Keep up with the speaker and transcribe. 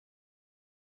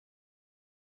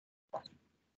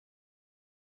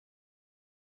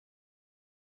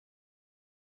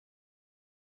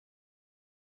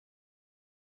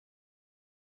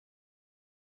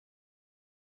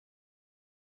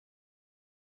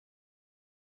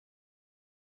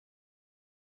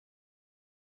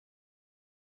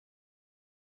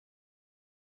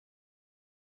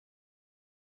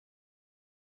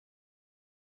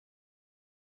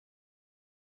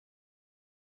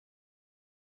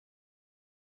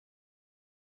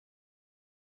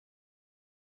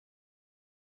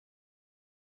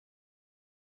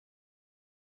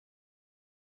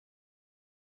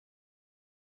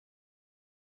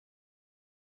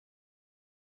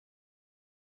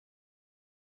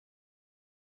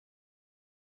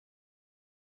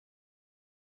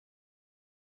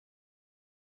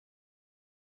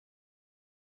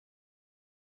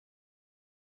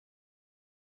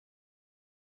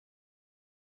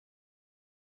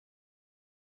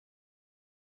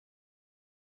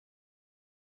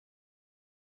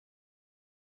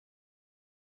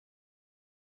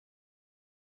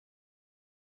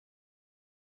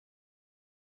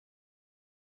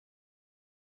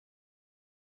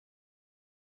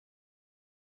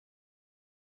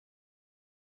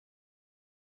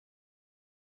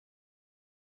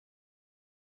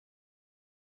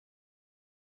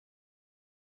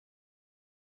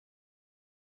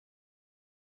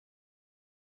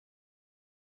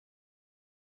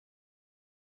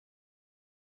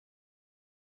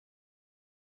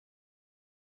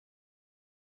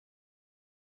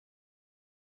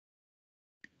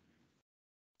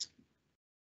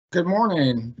Good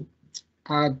morning,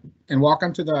 and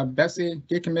welcome to the BSEE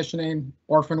Decommissioning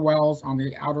Orphan Wells on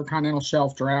the Outer Continental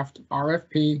Shelf Draft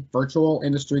RFP Virtual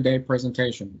Industry Day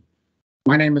presentation.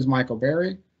 My name is Michael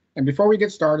Berry, and before we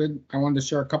get started, I wanted to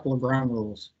share a couple of ground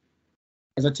rules.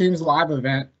 As a Teams live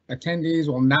event, attendees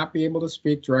will not be able to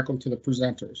speak directly to the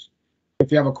presenters.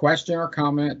 If you have a question or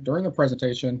comment during the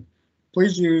presentation,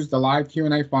 please use the live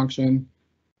Q&A function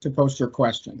to post your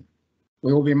question.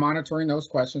 We will be monitoring those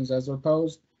questions as they're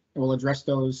posed, and we'll address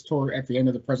those at the end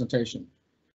of the presentation.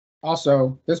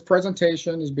 Also, this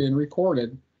presentation is being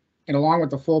recorded, and along with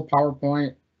the full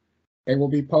PowerPoint, they will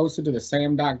be posted to the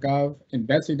sam.gov and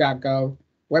BSEE.gov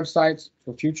websites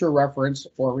for future reference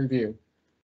or review.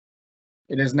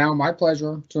 It is now my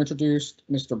pleasure to introduce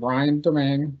Mr. Brian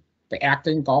Domingue, the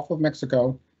Acting Gulf of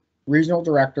Mexico Regional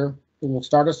Director, who will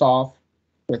start us off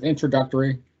with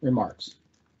introductory remarks.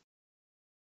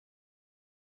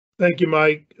 Thank you,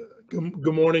 Mike.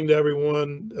 Good morning to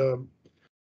everyone.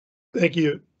 Thank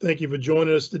you for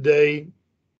joining us today.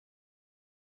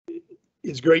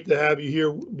 It's great to have you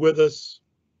here with us.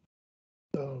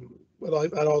 But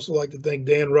I'd also like to thank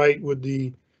Dan Wright with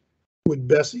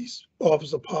BSEE's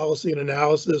Office of Policy and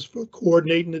Analysis for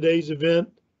coordinating today's event,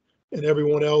 and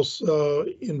everyone else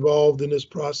involved in this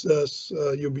process.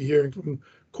 You'll be hearing from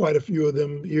quite a few of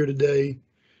them here today.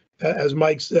 As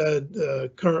Mike said,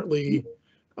 currently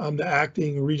I'm the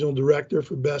acting regional director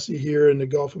for BSEE here in the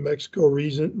Gulf of Mexico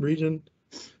region.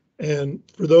 And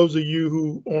for those of you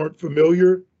who aren't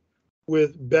familiar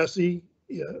with BSEE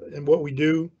and what we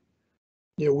do,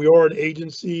 we are an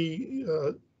agency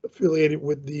affiliated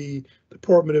with the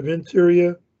Department of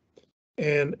Interior,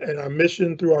 and our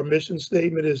mission through our mission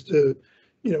statement is to,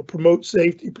 promote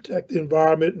safety, protect the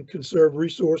environment, and conserve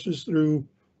resources through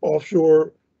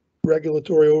offshore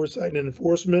regulatory oversight and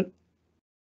enforcement.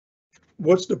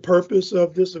 What's the purpose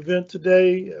of this event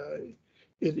today?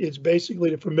 It's basically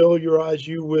to familiarize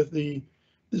you with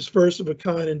this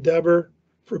first-of-a-kind endeavor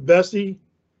for BSEE,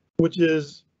 which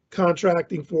is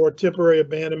contracting for temporary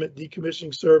abandonment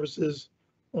decommissioning services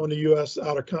on the U.S.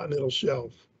 Outer Continental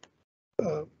Shelf.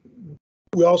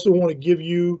 We also want to give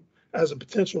you, as a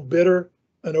potential bidder,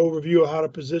 an overview of how to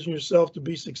position yourself to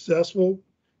be successful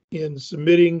in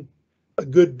submitting a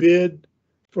good bid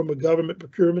from a government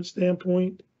procurement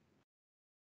standpoint.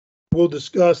 We'll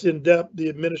discuss in depth the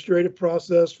administrative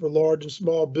process for large and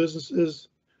small businesses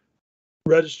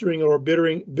registering or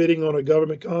bidding on a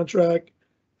government contract,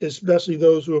 especially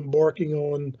those who are embarking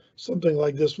on something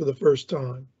like this for the first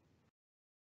time.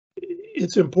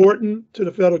 It's important to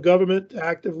the federal government to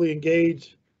actively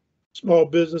engage small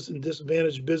business and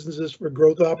disadvantaged businesses for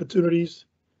growth opportunities,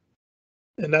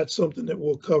 and that's something that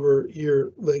we'll cover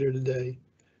here later today.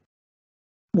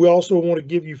 We also want to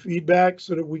give you feedback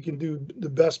so that we can do the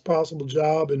best possible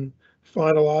job in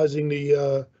finalizing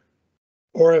the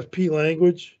RFP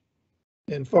language.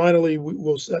 And finally, we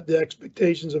will set the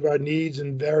expectations of our needs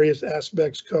in various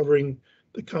aspects covering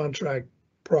the contract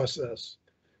process.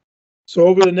 So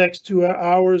over the next 2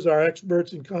 hours, our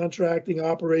experts in contracting,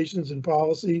 operations, and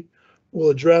policy will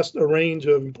address a range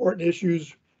of important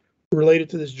issues related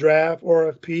to this draft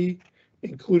RFP,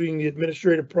 including the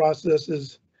administrative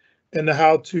processes and the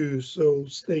how-to, so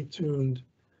stay tuned.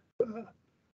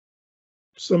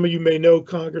 Some of you may know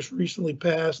Congress recently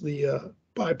passed the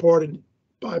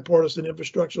bipartisan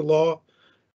infrastructure law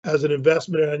as an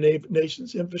investment in our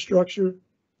nation's infrastructure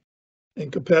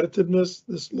and competitiveness.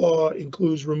 This law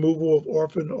includes removal of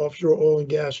orphaned offshore oil and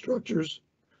gas structures,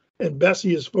 and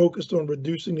BSEE is focused on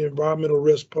reducing the environmental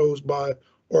risk posed by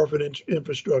orphaned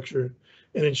infrastructure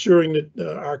and ensuring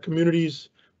that our communities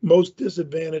most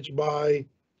disadvantaged by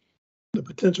the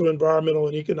potential environmental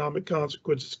and economic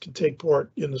consequences can take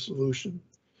part in the solution.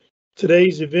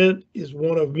 Today's event is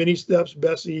one of many steps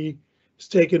BSEE has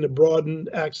taken to broaden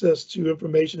access to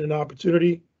information and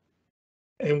opportunity,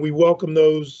 and we welcome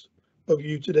those of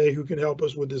you today who can help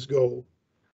us with this goal.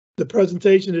 The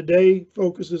presentation today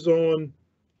focuses on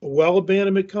a well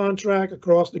abandonment contract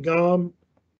across the GOM,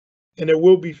 and there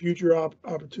will be future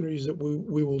opportunities that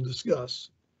we will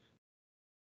discuss.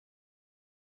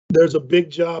 There's a big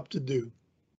job to do.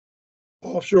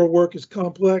 Offshore work is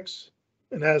complex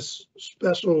and has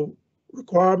special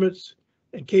requirements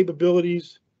and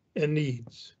capabilities and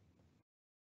needs.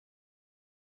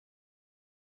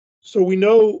 So we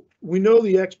know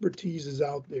the expertise is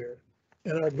out there,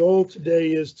 and our goal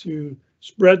today is to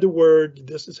spread the word that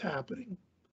this is happening.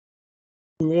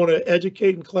 We want to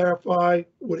educate and clarify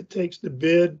what it takes to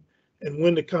bid and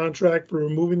win the contract for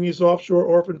removing these offshore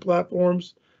orphan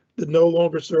platforms that no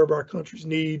longer serve our country's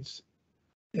needs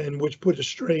and which put a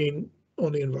strain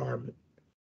on the environment.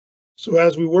 So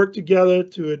as we work together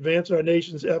to advance our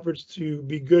nation's efforts to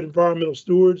be good environmental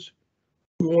stewards,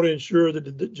 we want to ensure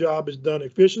that the job is done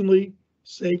efficiently,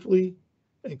 safely,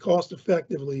 and cost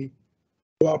effectively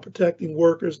while protecting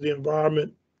workers, the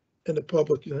environment, and the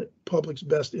public's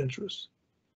best interests.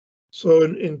 So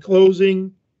in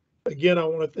closing, again, I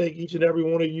want to thank each and every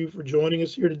one of you for joining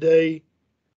us here today.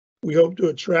 We hope to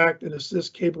attract and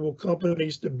assist capable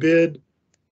companies to bid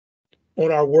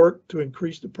on our work to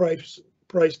increase the price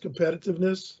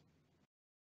competitiveness.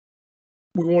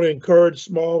 We want to encourage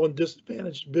small and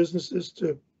disadvantaged businesses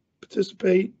to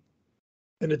participate.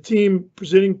 And the team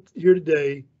presenting here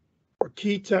today are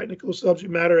key technical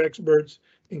subject matter experts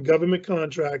in government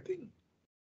contracting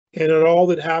and in all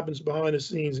that happens behind the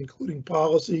scenes, including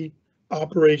policy,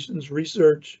 operations,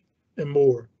 research, and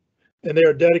more. And they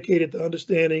are dedicated to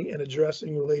understanding and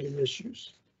addressing related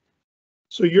issues.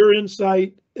 So your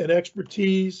insight and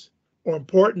expertise are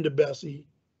important to BSEE,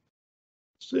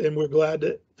 and we're glad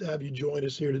to have you join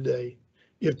us here today.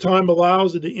 If time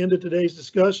allows, at the end of today's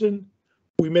discussion,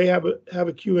 we may have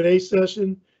a Q&A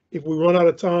session. If we run out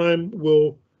of time,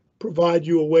 we'll provide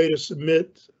you a way to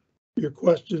submit your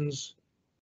questions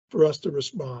for us to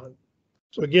respond.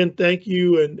 So again, thank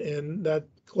you, and that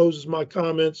closes my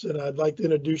comments, and I'd like to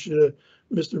introduce you to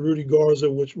Mr. Rudy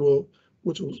Garza, which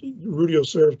Rudy will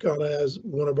serve kind of as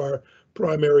one of our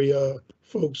primary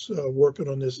folks working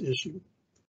on this issue.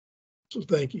 So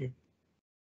thank you.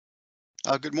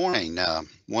 Good morning.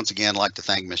 Once again, I'd like to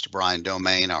thank Mr. Brian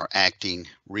Domain, our acting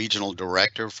regional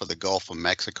director for the Gulf of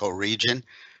Mexico region,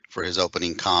 for his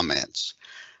opening comments.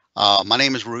 My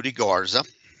name is Rudy Garza.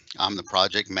 I'm the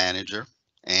project manager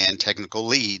and technical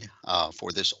lead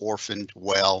for this orphaned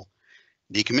well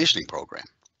decommissioning program.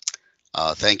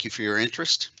 Thank you for your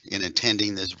interest in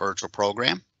attending this virtual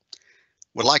program.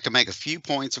 Would like to make a few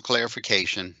points of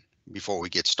clarification before we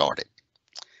get started.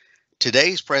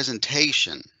 Today's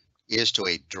presentation is to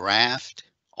a draft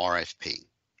RFP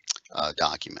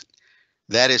document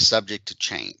that is subject to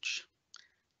change.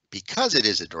 Because it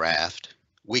is a draft,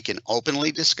 we can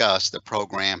openly discuss the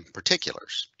program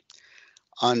particulars.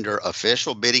 Under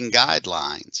official bidding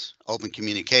guidelines, open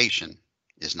communication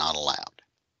is not allowed.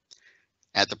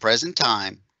 At the present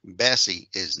time, BSEE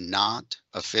is not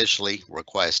officially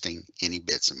requesting any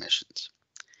bid submissions.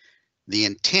 The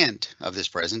intent of this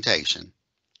presentation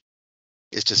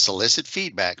is to solicit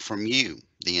feedback from you,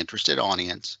 the interested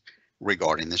audience,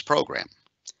 regarding this program.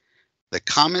 The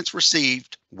comments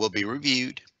received will be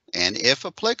reviewed and, if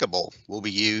applicable, will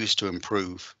be used to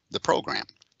improve the program.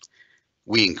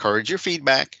 We encourage your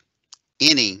feedback.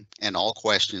 Any and all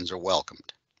questions are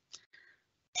welcomed.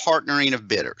 Partnering of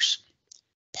bidders.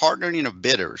 Partnering of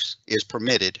bidders is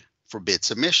permitted for bid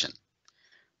submission.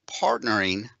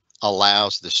 Partnering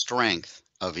allows the strength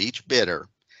of each bidder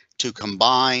to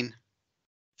combine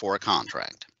for a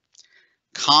contract.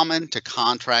 Common to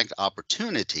contract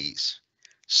opportunities,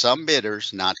 some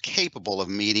bidders not capable of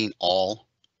meeting all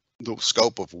the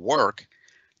scope of work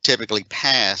typically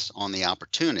pass on the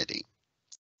opportunity.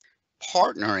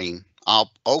 Partnering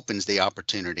opens the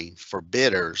opportunity for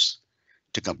bidders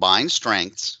to combine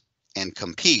strengths and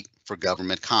compete for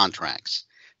government contracts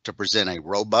to present a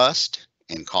robust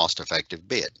and cost-effective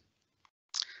bid.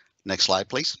 Next slide,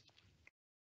 please.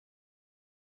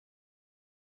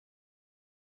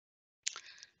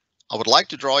 I would like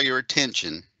to draw your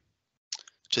attention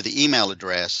to the email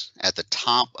address at the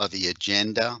top of the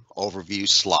agenda overview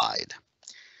slide.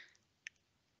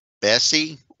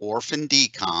 BSEE Orphan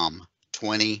Decom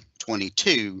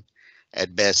 2022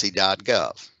 at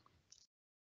bsee.gov.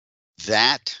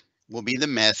 That will be the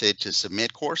method to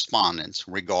submit correspondence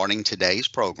regarding today's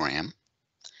program,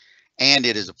 and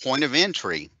it is a point of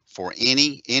entry for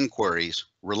any inquiries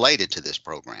related to this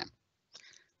program.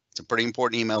 It's a pretty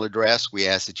important email address. We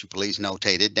ask that you please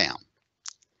notate it down.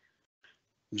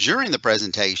 During the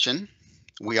presentation,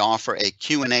 we offer a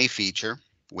Q&A feature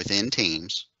within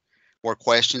Teams where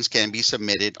questions can be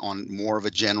submitted on more of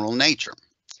a general nature.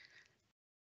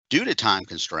 Due to time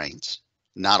constraints,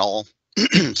 not all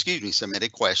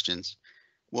submitted questions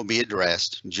will be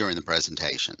addressed during the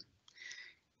presentation.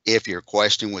 If your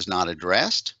question was not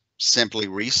addressed, simply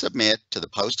resubmit to the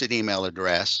posted email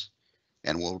address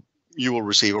and you will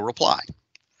receive a reply.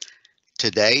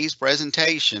 Today's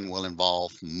presentation will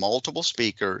involve multiple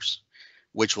speakers,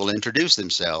 which will introduce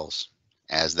themselves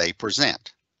as they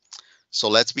present. So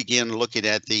let's begin looking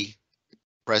at the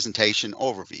presentation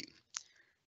overview.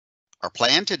 Our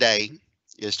plan today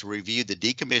is to review the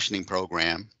decommissioning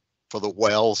program for the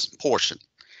wells portion.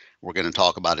 We're going to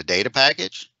talk about a data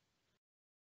package,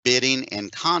 bidding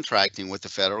and contracting with the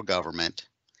federal government,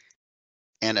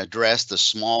 and address the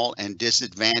small and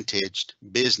disadvantaged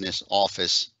business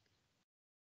office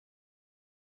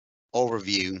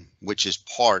overview, which is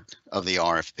part of the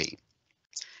RFP.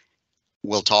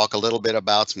 We'll talk a little bit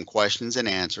about some questions and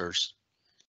answers,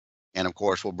 and of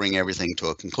course, we'll bring everything to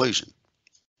a conclusion.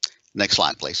 Next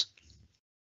slide, please.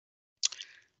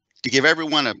 To give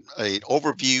everyone an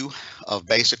overview of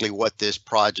basically what this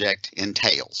project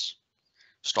entails,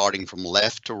 starting from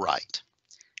left to right.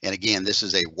 And again, this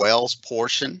is a wells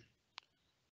portion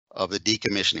of the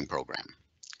decommissioning program.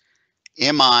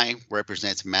 MI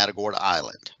represents Matagorda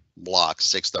Island, blocks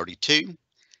 632,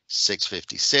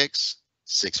 656,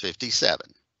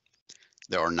 657.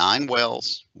 There are 9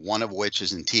 wells, one of which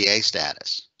is in TA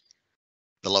status.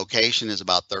 The location is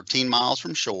about 13 miles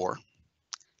from shore,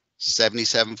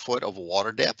 77 foot of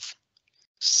water depth,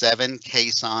 7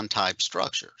 caisson type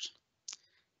structures.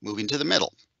 Moving to the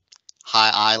middle,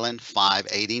 High Island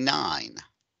 589,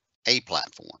 A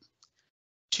platform.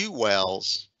 2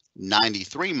 wells,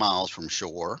 93 miles from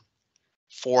shore,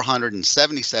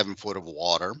 477 foot of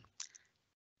water.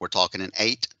 We're talking an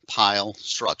 8 pile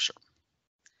structure.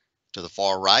 To the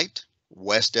far right,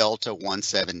 West Delta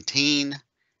 117,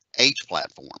 H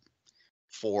platform.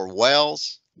 4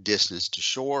 wells, distance to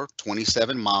shore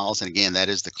 27 miles, and again, that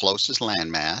is the closest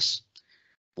landmass.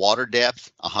 Water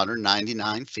depth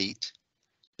 199 feet.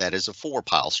 That is a 4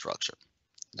 pile structure.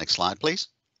 Next slide, please.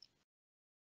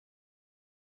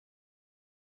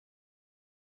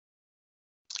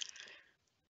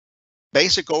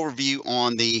 Basic overview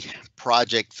on the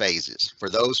project phases. For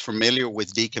those familiar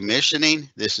with decommissioning,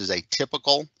 this is a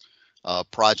typical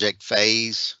project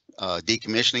phase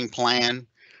decommissioning plan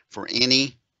for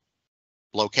any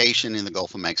location in the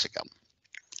Gulf of Mexico.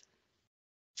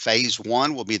 Phase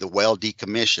 1 will be the well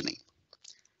decommissioning.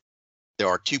 There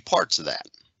are 2 parts of that.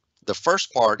 The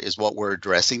first part is what we're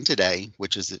addressing today,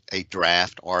 which is a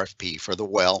draft RFP for the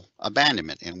well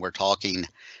abandonment, and we're talking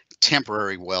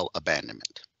temporary well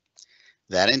abandonment.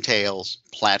 That entails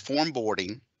platform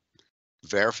boarding,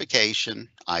 verification,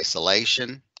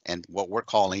 isolation, and what we're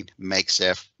calling make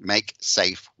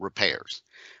safe repairs.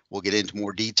 We'll get into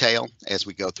more detail as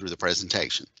we go through the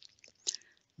presentation.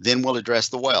 Then we'll address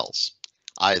the wells,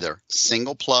 either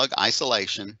single plug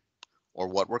isolation or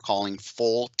what we're calling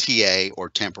full TA or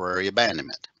temporary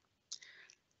abandonment.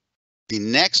 The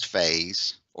next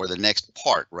phase, or the next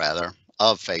part rather,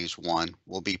 of phase 1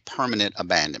 will be permanent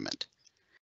abandonment.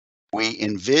 We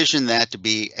envision that to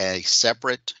be a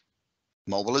separate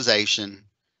mobilization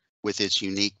with its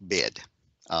unique bid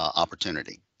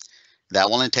opportunity. That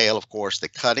will entail, of course, the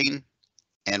cutting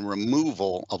and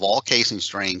removal of all casing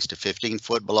strings to 15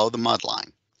 foot below the mud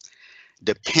line.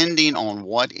 Depending on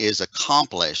what is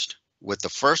accomplished with the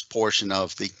first portion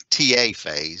of the TA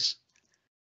phase,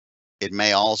 it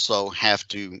may also have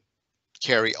to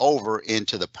carry over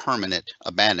into the permanent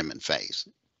abandonment phase.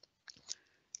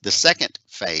 The second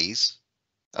phase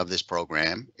of this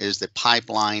program is the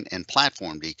pipeline and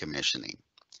platform decommissioning.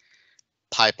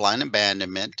 Pipeline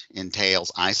abandonment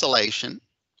entails isolation,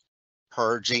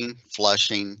 purging,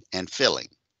 flushing, and filling.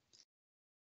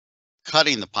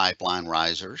 Cutting the pipeline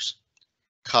risers,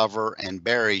 cover and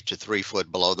bury to 3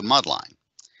 foot below the mud line.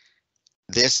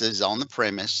 This is on the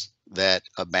premise that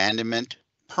abandonment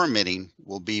permitting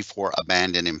will be for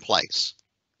abandoned in place.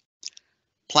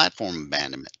 Platform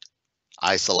abandonment,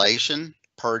 isolation,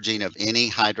 purging of any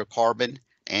hydrocarbon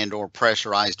and or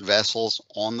pressurized vessels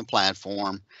on the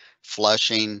platform,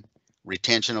 flushing,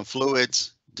 retention of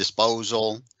fluids,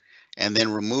 disposal, and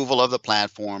then removal of the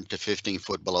platform to 15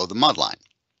 foot below the mud line.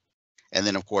 And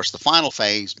then, of course, the final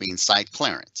phase being site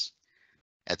clearance.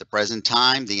 At the present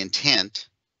time, the intent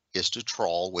is to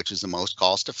trawl, which is the most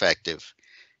cost effective.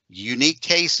 Unique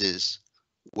cases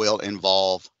will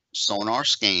involve sonar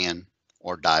scan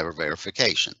or diver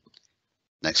verification.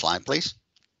 Next slide, please.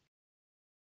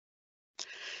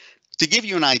 To give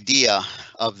you an idea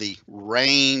of the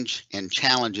range and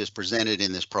challenges presented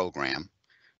in this program,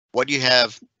 what you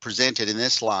have presented in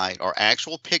this slide are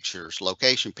actual pictures,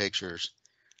 location pictures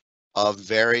of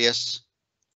various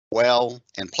well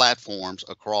and platforms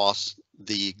across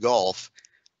the Gulf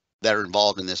that are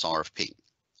involved in this RFP.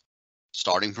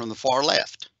 Starting from the far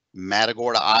left,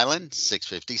 Matagorda Island,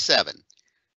 657.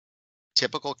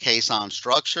 Typical caisson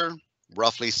structure,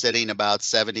 roughly sitting about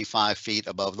 75 feet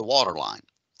above the water line.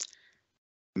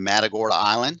 Matagorda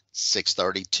Island,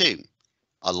 632.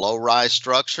 A low-rise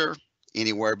structure,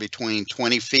 anywhere between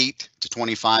 20 feet to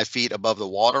 25 feet above the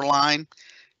water line,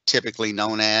 typically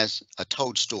known as a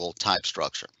toadstool type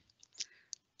structure.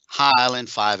 High Island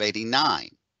 589,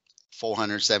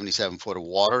 477 foot of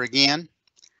water again.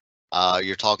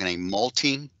 You're talking a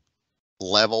multi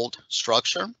leveled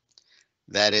structure.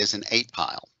 That is an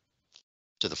 8-pile.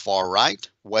 To the far right,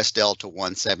 West Delta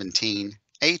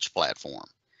 117H platform.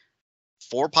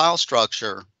 4-pile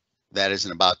structure that is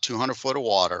in about 200 foot of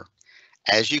water.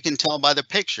 As you can tell by the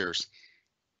pictures,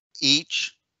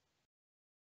 each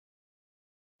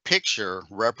picture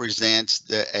represents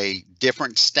a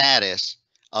different status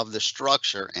of the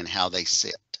structure and how they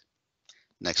sit.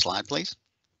 Next slide, please.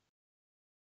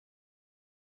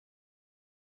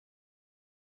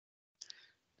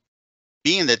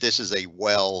 Being that this is a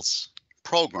wells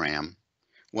program,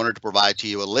 wanted to provide to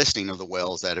you a listing of the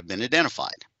wells that have been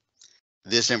identified.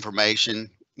 This information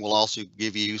will also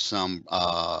give you some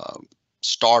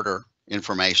starter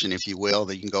information, if you will,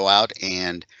 that you can go out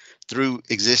and through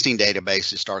existing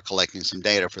databases start collecting some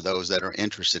data for those that are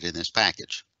interested in this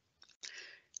package.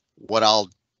 What I'll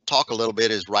talk a little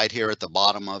bit is right here at the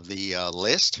bottom of the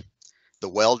list. The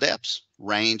well depths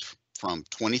range from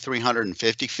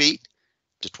 2,350 feet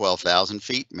to 12,000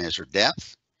 feet measured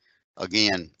depth.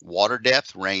 Again, water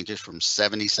depth ranges from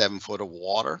 77 foot of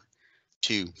water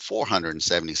to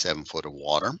 477 foot of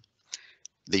water.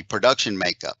 The production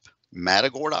makeup,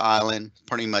 Matagorda Island,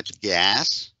 pretty much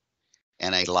gas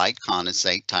and a light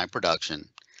condensate type production.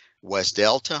 West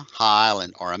Delta, High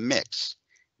Island are a mix.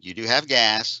 You do have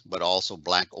gas, but also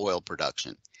black oil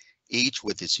production, each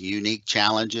with its unique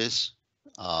challenges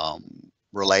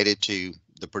related to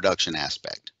the production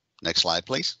aspect. Next slide,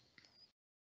 please.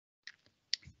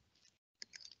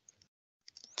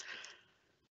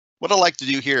 What I'd like to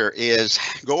do here is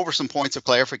go over some points of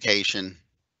clarification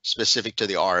specific to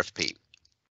the RFP.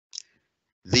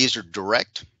 These are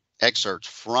direct excerpts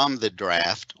from the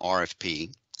draft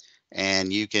RFP,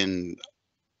 and you can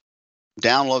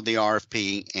download the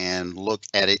RFP and look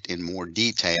at it in more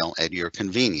detail at your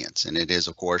convenience. And it is,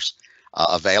 of course,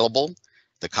 available.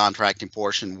 The contracting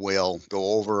portion will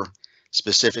go over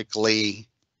specifically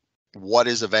what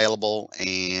is available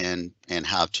and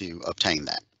how to obtain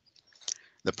that.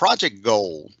 The project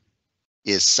goal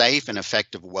is safe and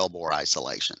effective wellbore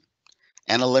isolation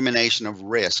and elimination of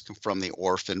risk from the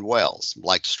orphaned wells. I'd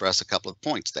like to stress a couple of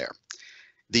points there.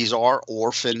 These are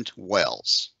orphaned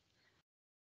wells.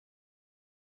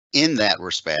 In that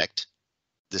respect,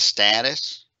 the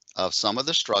status of some of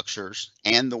the structures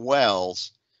and the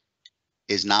wells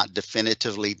is not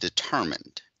definitively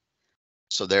determined.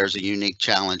 So there's a unique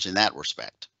challenge in that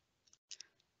respect.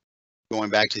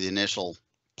 Going back to the initial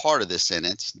part of this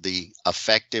sentence, the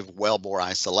effective wellbore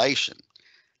isolation.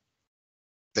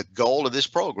 The goal of this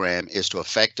program is to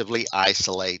effectively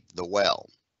isolate the well.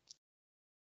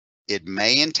 It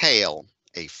may entail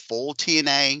a full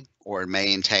TNA or it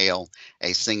may entail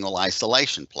a single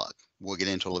isolation plug. We'll get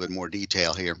into a little bit more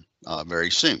detail here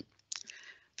very soon.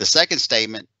 The second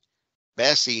statement,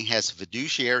 BSEE has a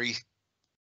fiduciary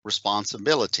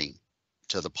responsibility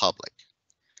to the public.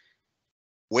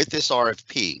 With this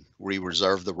RFP, we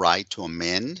reserve the right to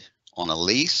amend on a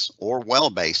lease or well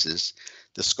basis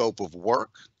the scope of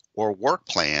work or work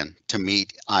plan to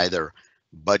meet either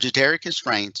budgetary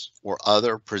constraints or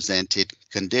other presented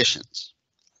conditions.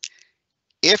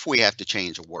 If we have to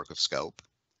change a work of scope,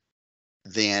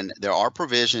 then there are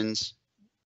provisions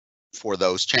for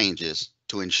those changes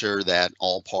to ensure that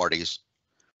all parties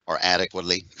are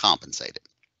adequately compensated.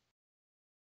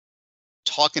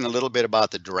 Talking a little bit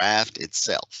about the draft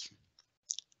itself.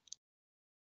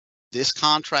 This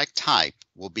contract type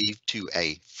will be to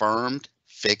a firmed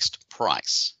fixed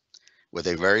price with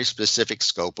a very specific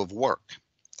scope of work.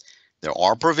 There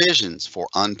are provisions for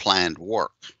unplanned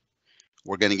work.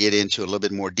 We're going to get into a little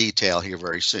bit more detail here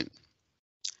very soon.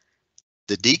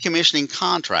 The decommissioning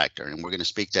contractor, and we're going to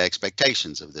speak to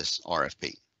expectations of this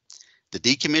RFP. The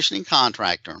decommissioning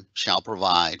contractor shall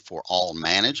provide for all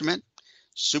management,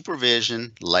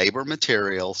 supervision, labor,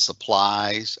 material,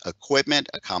 supplies, equipment,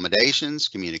 accommodations,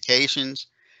 communications,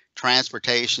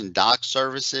 transportation, dock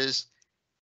services,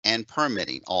 and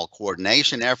permitting. All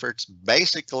coordination efforts,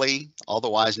 basically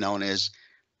otherwise known as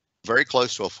very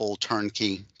close to a full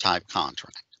turnkey type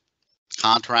contract.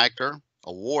 Contractor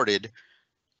awarded,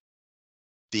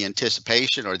 the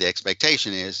anticipation or the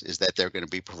expectation is that they're going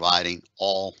to be providing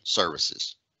all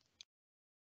services.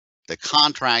 The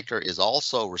contractor is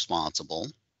also responsible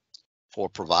for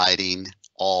providing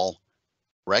all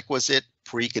requisite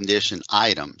precondition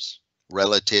items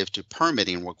relative to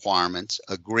permitting requirements,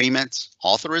 agreements,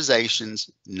 authorizations,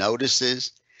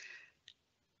 notices,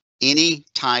 any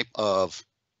type of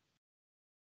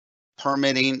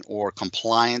permitting or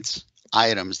compliance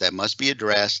items that must be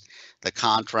addressed. The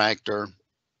contractor,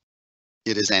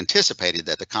 it is anticipated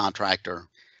that the contractor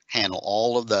handle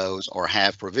all of those or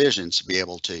have provisions to be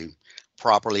able to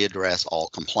properly address all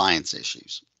compliance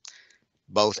issues,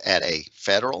 both at a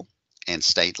federal and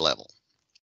state level.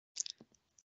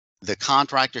 The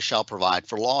contractor shall provide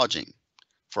for lodging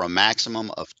for a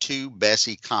maximum of 2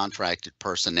 BSEE contracted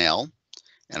personnel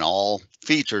and all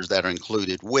features that are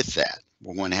included with that.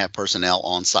 We're going to have personnel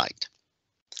on site.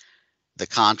 The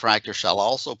contractor shall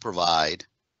also provide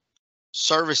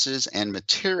services and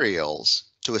materials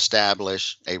to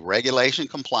establish a regulation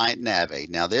compliant nav aid.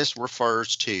 Now this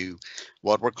refers to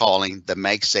what we're calling the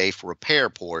make safe repair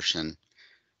portion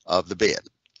of the bid.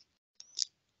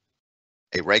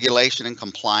 A regulation and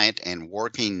compliant and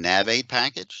working nav aid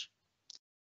package,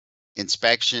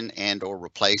 inspection and or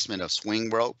replacement of swing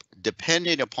rope,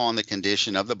 depending upon the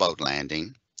condition of the boat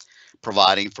landing,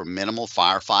 providing for minimal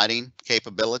firefighting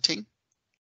capability,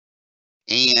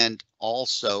 and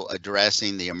also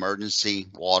addressing the emergency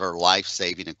water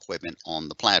life-saving equipment on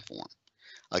the platform.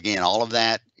 Again, all of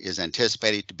that is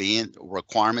anticipated to be in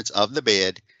requirements of the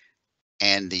bid,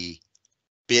 and the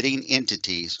bidding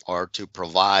entities are to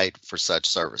provide for such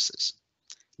services.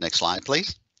 Next slide,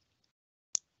 please.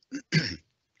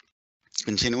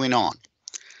 Continuing on.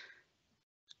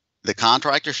 The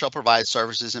contractor shall provide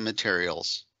services and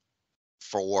materials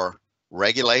for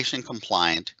regulation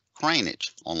compliant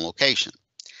craneage on location.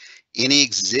 Any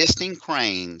existing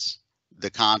cranes, the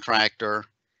contractor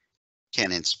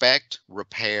can inspect,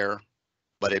 repair,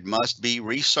 but it must be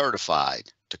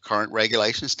recertified to current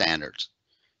regulation standards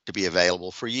to be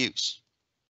available for use.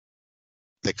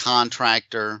 The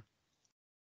contractor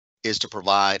is to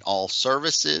provide all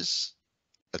services,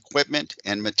 equipment,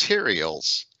 and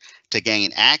materials to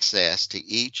gain access to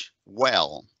each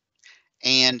well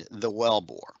and the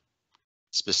wellbore,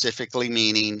 specifically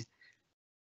meaning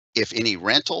if any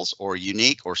rentals or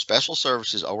unique or special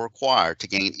services are required to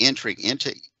gain entry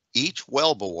into each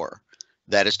wellbore,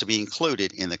 that is to be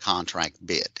included in the contract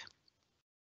bid.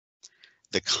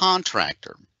 The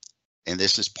contractor, and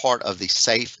this is part of the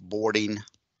safe boarding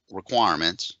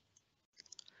requirements,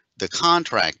 the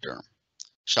contractor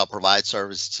shall provide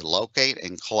services to locate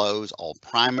and close all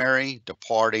primary,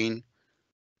 departing,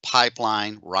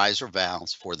 pipeline, riser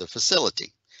valves for the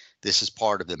facility. This is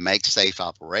part of the make safe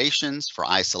operations for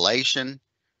isolation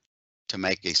to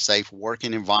make a safe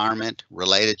working environment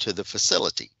related to the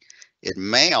facility. It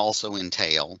may also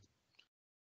entail,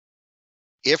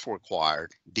 if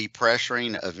required,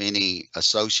 depressuring of any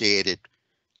associated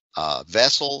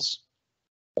vessels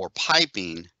or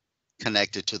piping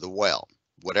connected to the well.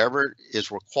 Whatever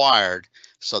is required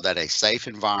so that a safe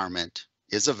environment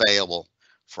is available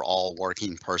for all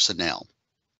working personnel.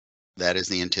 That is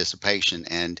the anticipation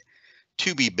and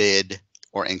to be bid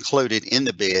or included in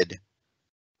the bid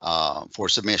for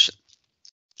submission.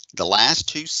 The last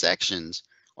 2 sections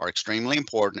are extremely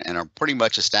important and are pretty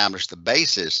much established the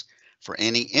basis for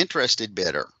any interested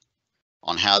bidder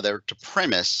on how they're to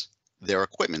premise their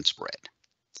equipment spread.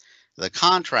 The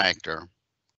contractor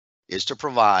is to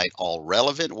provide all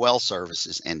relevant well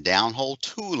services and downhole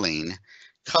tooling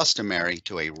customary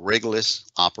to a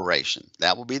rigless operation.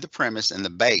 That will be the premise and the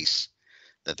base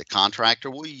that the contractor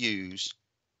will use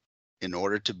in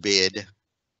order to bid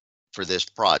for this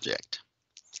project.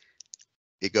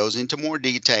 It goes into more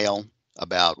detail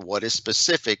about what is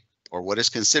specific or what is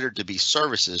considered to be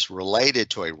services related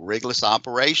to a rigless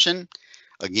operation.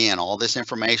 Again, all this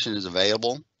information is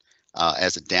available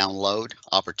as a download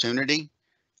opportunity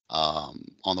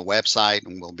on the website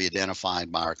and will be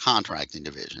identified by our contracting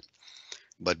division.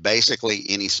 But basically,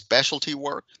 any specialty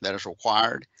work that is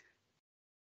required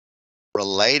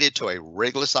related to a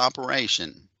rigless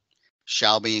operation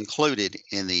shall be included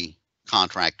in the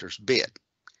contractor's bid.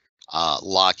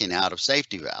 Locking out of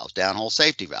safety valves, downhole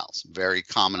safety valves, very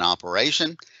common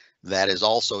operation that is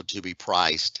also to be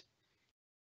priced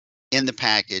in the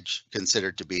package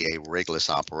considered to be a rigless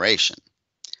operation.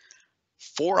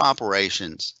 For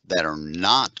operations that are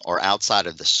not or outside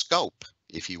of the scope,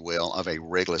 if you will, of a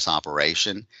rigless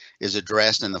operation is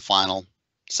addressed in the final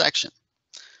section.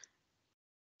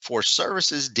 For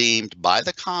services deemed by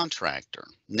the contractor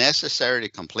necessary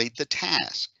to complete the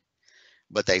task,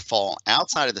 but they fall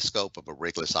outside of the scope of a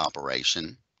rigless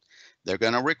operation, they're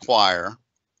going to require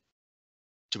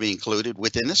to be included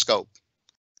within the scope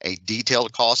a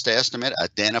detailed cost estimate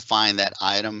identifying that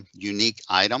item, unique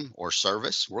item or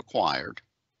service required.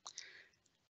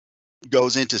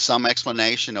 Goes into some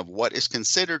explanation of what is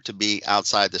considered to be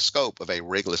outside the scope of a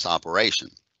rigless operation.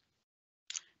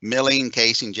 Milling,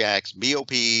 casing jacks,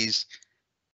 BOPs,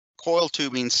 coil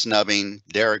tubing, snubbing,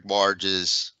 derrick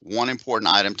barges. One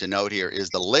important item to note here is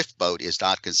the lift boat is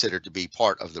not considered to be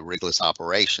part of the rigless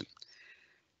operation.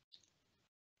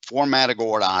 For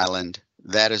Matagorda Island,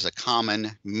 that is a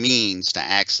common means to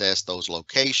access those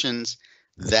locations.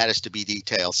 That is to be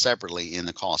detailed separately in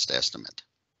the cost estimate.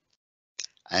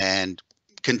 And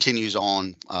continues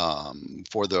on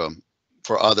for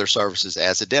other services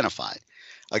as identified.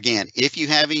 Again, if you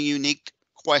have any unique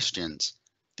questions,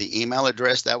 the email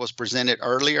address that was presented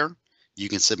earlier, you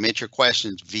can submit your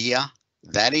questions via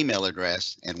that email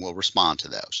address and we'll respond to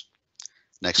those.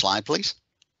 Next slide, please.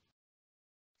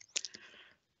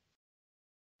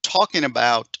 Talking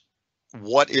about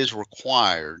what is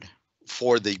required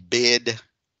for the bid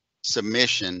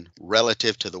submission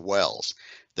relative to the wells.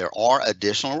 There are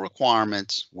additional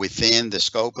requirements within the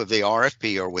scope of the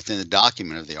RFP, or within the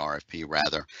document of the RFP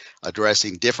rather,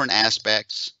 addressing different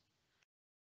aspects.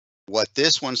 What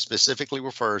this one specifically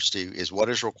refers to is what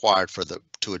is required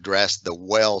to address the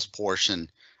wells portion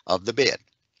of the bid.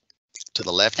 To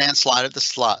the left-hand side of the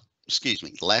slide,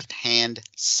 left-hand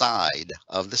side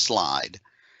of the slide,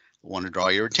 I want to draw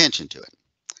your attention to it.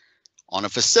 On a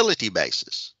facility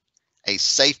basis, a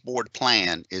safe board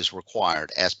plan is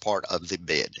required as part of the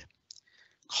bid.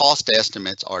 Cost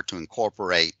estimates are to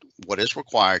incorporate what is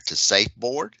required to safe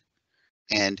board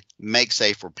and make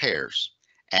safe repairs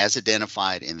as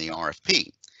identified in the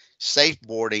RFP. Safe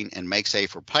boarding and make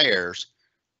safe repairs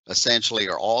essentially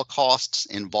are all costs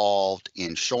involved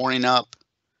in shoring up,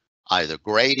 either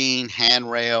grading,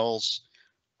 handrails,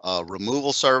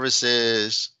 removal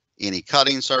services, any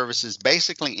cutting services,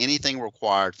 basically anything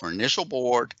required for initial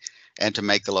board and to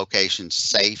make the location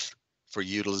safe for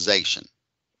utilization.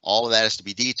 All of that is to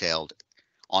be detailed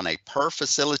on a per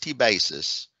facility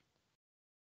basis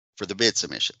for the bid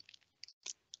submission.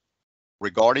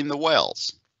 Regarding the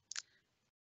wells,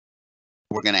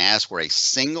 we're going to ask for a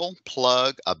single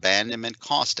plug abandonment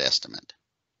cost estimate.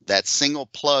 That single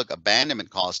plug abandonment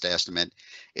cost estimate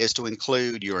is to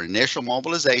include your initial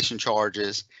mobilization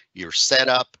charges, your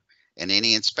setup, and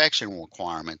any inspection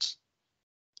requirements,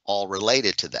 all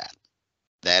related to that.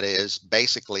 That is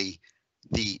basically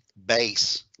the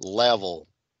base level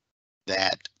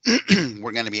that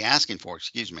we're going to be asking for,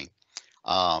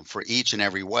 for each and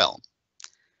every well.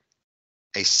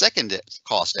 A second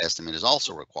cost estimate is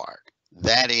also required.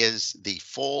 That is the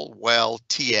full well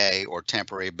TA, or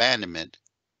temporary abandonment,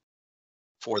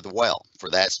 for the well,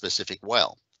 for that specific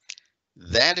well.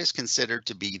 That is considered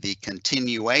to be the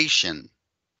continuation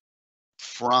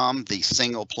from the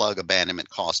single plug abandonment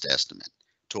cost estimate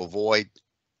to avoid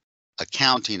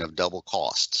accounting of double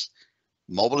costs.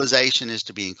 Mobilization is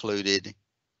to be included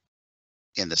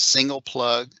in the single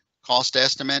plug cost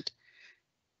estimate.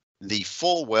 The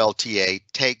full well TA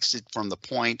takes it from the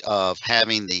point of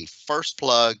having the first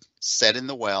plug set in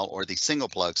the well, or the single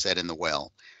plug set in the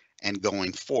well, and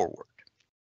going forward.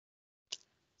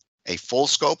 A full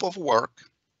scope of work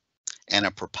and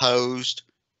a proposed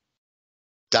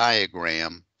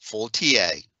diagram, full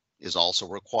TA, is also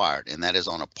required, and that is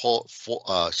on a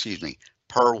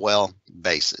per well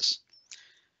basis.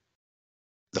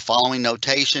 The following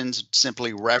notations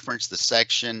simply reference the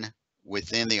section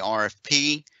within the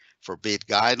RFP for bid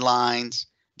guidelines.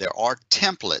 There are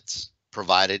templates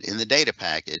provided in the data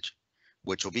package,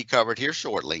 which will be covered here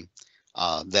shortly,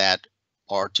 that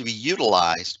are to be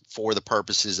utilized for the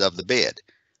purposes of the bid.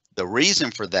 The reason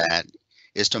for that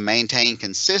is to maintain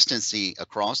consistency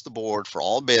across the board for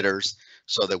all bidders,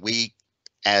 so that we,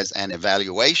 as an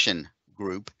evaluation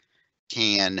group,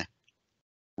 can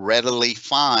readily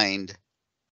find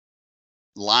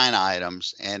line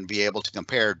items and be able to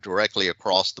compare directly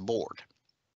across the board.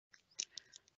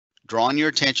 Drawing your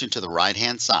attention to the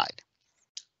right-hand side.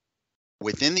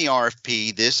 Within the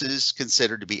RFP, this is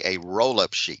considered to be a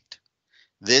roll-up sheet.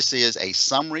 This is a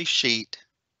summary sheet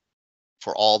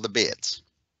for all the bids.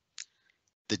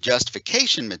 The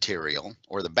justification material,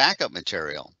 or the backup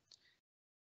material,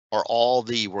 are all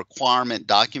the requirement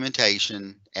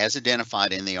documentation as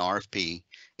identified in the RFP,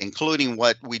 including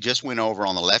what we just went over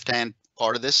on the left-hand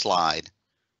part of this slide,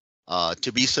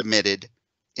 to be submitted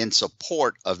in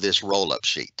support of this roll-up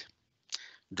sheet.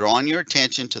 Drawing your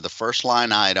attention to the first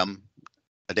line item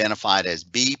identified as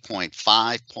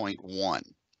B.5.1.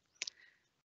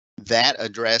 That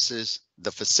addresses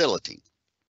the facility.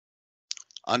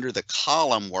 Under the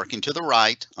column working to the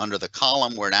right, under the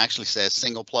column where it actually says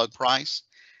single plug price,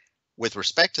 with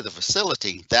respect to the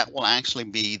facility, that will actually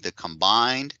be the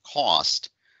combined cost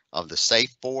of the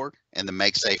safe board and the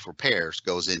make safe repairs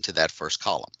goes into that first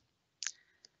column.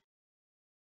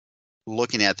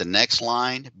 Looking at the next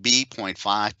line,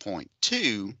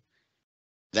 B.5.2,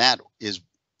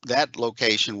 that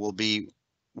location will be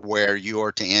where you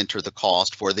are to enter the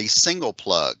cost for the single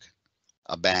plug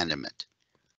abandonment,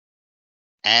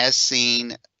 as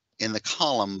seen in the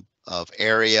column of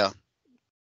area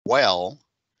well,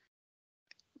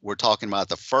 we're talking about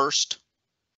the first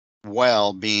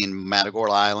well being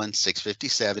Matagorda Island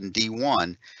 657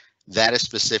 D1. That is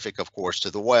specific, of course,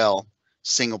 to the well.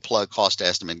 Single plug cost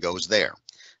estimate goes there.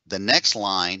 The next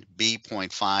line,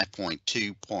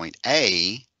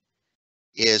 B.5.2.A,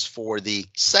 is for the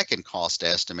second cost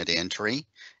estimate entry.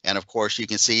 And of course, you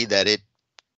can see that it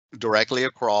directly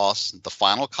across the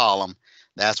final column,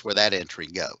 that's where that entry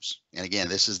goes. And again,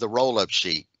 this is the roll-up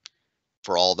sheet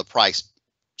for all the price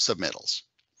submittals.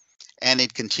 And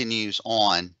it continues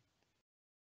on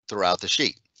throughout the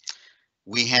sheet.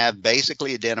 We have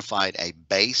basically identified a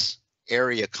base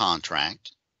area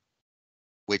contract,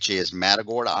 which is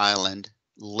Matagorda Island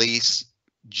lease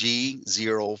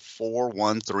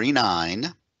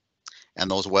G04139,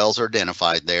 and those wells are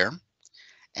identified there.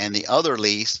 And the other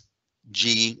lease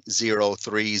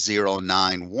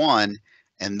G03091,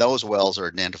 and those wells are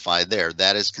identified there.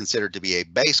 That is considered to be a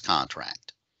base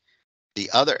contract.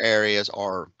 The other areas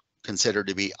are considered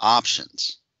to be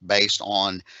options based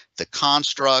on the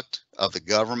construct of the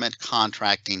government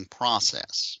contracting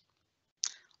process.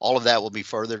 All of that will be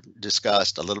further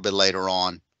discussed a little bit later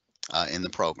on in the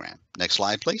program. Next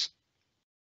slide, please.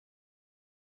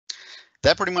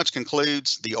 That pretty much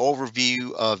concludes the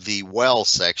overview of the well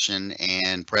section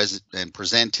and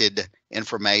presented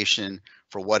information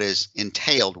for what is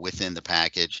entailed within the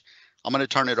package. I'm going to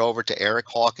turn it over to Eric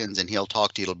Hawkins, and he'll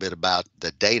talk to you a little bit about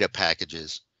the data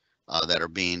packages that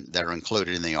are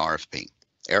included in the RFP.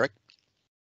 Eric?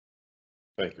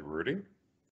 Thank you, Rudy.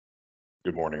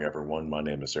 Good morning, everyone. My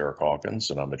name is Eric Hawkins,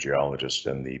 and I'm a geologist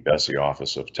in the BSEE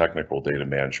Office of Technical Data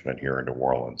Management here in New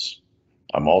Orleans.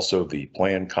 I'm also the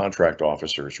Plan Contract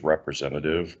Officer's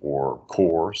representative, or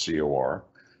COR, C-O-R,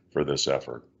 for this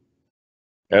effort.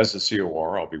 As the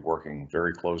COR, I'll be working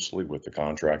very closely with the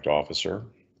contract officer,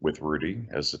 with Rudy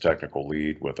as the technical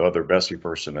lead, with other BSEE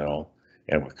personnel,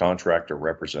 and with contractor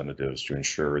representatives to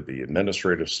ensure the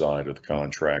administrative side of the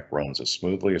contract runs as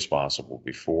smoothly as possible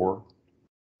before,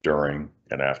 during,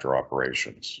 and after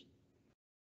operations.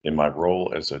 In my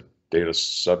role as a data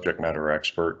subject matter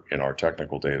expert in our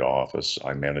technical data office,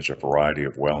 I manage a variety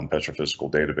of well and petrophysical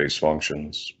database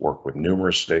functions, work with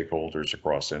numerous stakeholders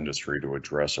across industry to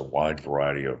address a wide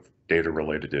variety of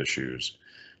data-related issues,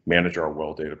 manage our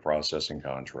well data processing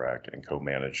contract, and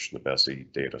co-manage the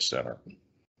BSEE data center.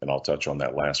 And I'll touch on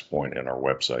that last point in our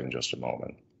website in just a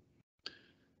moment.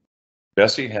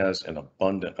 BSEE has an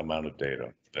abundant amount of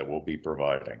data that we'll be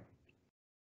providing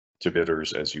to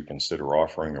bidders as you consider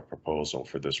offering a proposal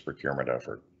for this procurement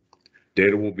effort.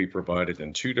 Data will be provided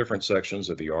in two different sections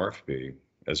of the RFP,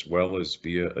 as well as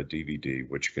via a DVD,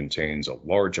 which contains a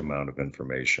large amount of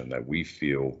information that we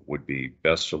feel would be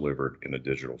best delivered in a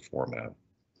digital format.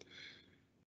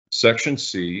 Section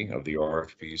C of the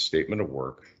RFP statement of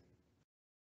work.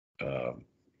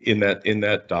 In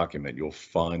that document, you'll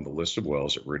find the list of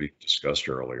wells that Rudy discussed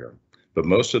earlier, but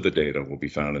most of the data will be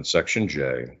found in Section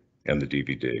J and the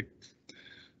DVD.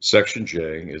 Section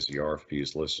J is the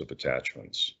RFP's list of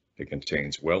attachments. It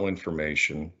contains well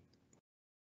information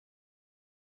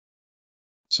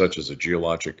such as a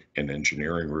geologic and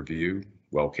engineering review,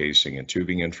 well casing and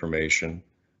tubing information,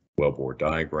 wellbore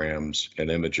diagrams, and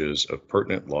images of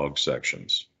pertinent log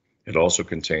sections. It also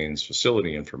contains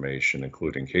facility information,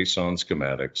 including caisson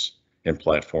schematics and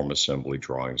platform assembly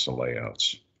drawings and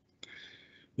layouts.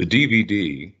 The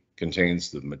DVD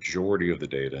contains the majority of the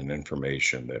data and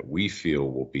information that we feel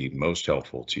will be most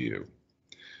helpful to you.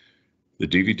 The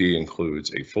DVD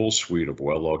includes a full suite of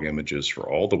well log images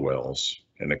for all the wells,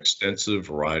 an extensive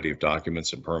variety of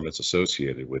documents and permits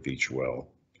associated with each well,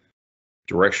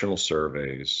 directional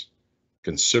surveys,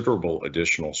 considerable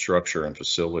additional structure and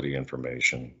facility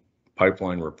information,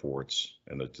 pipeline reports,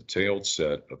 and a detailed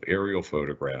set of aerial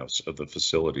photographs of the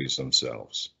facilities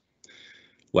themselves.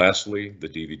 Lastly, the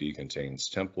DVD contains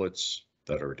templates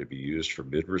that are to be used for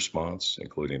bid response,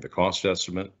 including the cost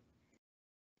estimate,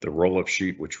 the roll-up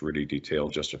sheet, which Rudy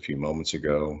detailed just a few moments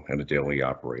ago, and a daily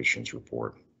operations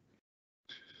report.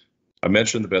 I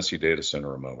mentioned the BSEE Data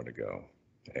Center a moment ago,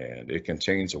 and it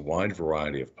contains a wide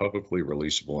variety of publicly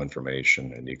releasable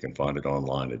information, and you can find it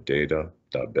online at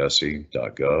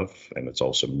data.besee.gov, and it's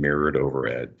also mirrored over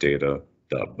at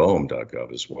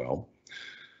data.boem.gov as well.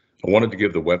 I wanted to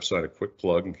give the website a quick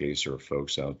plug in case there are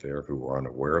folks out there who are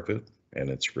unaware of it, and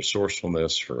it's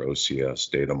resourcefulness for OCS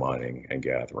data mining and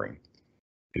gathering.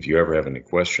 If you ever have any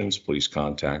questions, please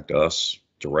contact us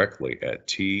directly at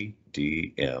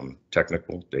TDM,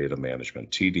 Technical Data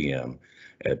Management, TDM,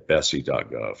 at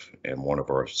besee.gov, and one of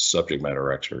our subject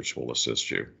matter experts will assist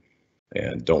you.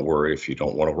 And don't worry if you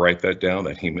don't want to write that down,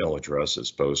 that email address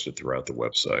is posted throughout the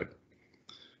website.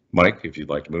 Mike, if you'd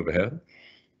like to move ahead.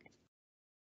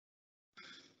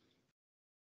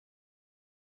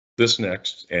 This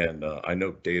next, and I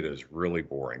know data is really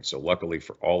boring, so luckily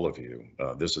for all of you,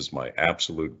 this is my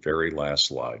absolute very last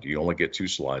slide. You only get 2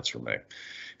 slides from me.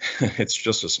 It's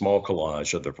just a small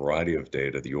collage of the variety of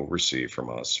data that you'll receive from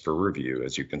us for review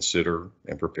as you consider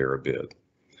and prepare a bid.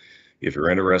 If you're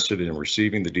interested in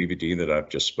receiving the DVD that I've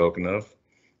just spoken of,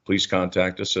 please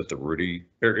contact us at the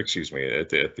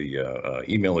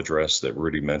email address that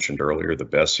Rudy mentioned earlier, the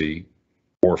BSEE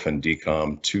orphaned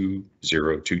decom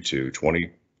 2022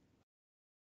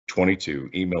 2022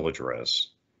 email address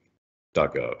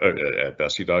at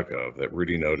BSEE.gov that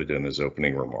Rudy noted in his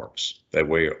opening remarks. That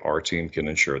way our team can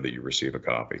ensure that you receive a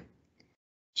copy.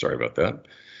 Sorry about that.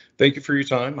 Thank you for your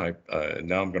time.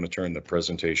 Now I'm going to turn the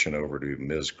presentation over to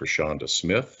Ms. Krishanda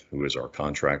Smith, who is our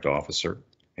contract officer,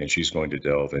 and she's going to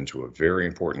delve into a very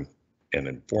important and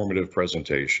informative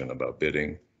presentation about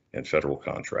bidding and federal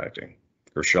contracting.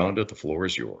 Krishanda, the floor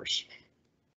is yours.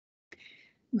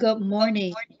 Good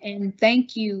morning, and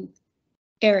thank you,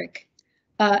 Eric.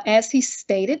 As he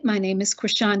stated, my name is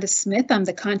Krishanda Smith. I'm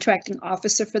the contracting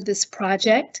officer for this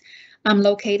project. I'm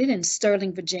located in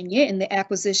Sterling, Virginia, in the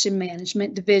Acquisition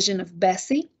Management Division of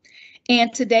BSEE.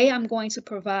 And today I'm going to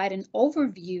provide an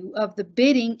overview of the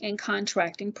bidding and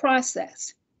contracting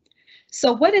process.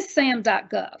 So what is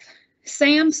SAM.gov?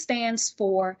 SAM stands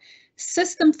for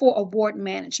System for Award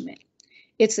Management.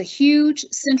 It's a huge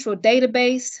central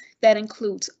database that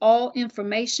includes all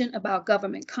information about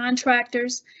government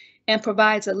contractors and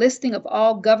provides a listing of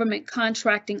all government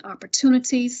contracting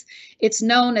opportunities. It's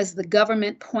known as the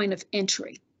government point of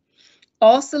entry.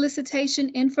 All solicitation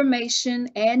information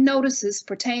and notices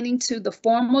pertaining to the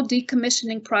formal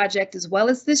decommissioning project, as well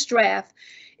as this draft,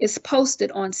 is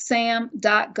posted on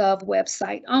SAM.gov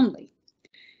website only.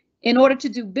 In order to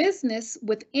do business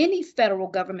with any federal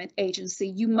government agency,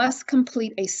 you must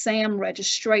complete a SAM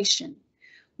registration.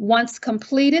 Once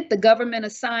completed, the government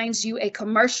assigns you a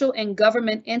commercial and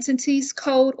government entities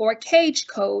code or CAGE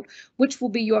code, which will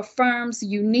be your firm's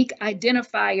unique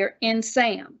identifier in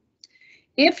SAM.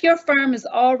 If your firm is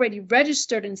already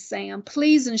registered in SAM,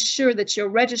 please ensure that your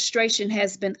registration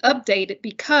has been updated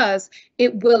because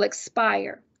it will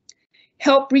expire.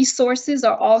 Help resources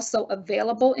are also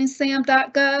available in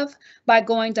SAM.gov by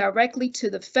going directly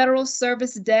to the Federal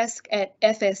Service Desk at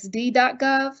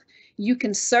FSD.gov. You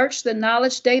can search the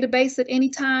knowledge database at any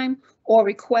time or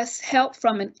request help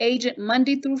from an agent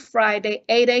Monday through Friday,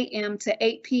 8 a.m. to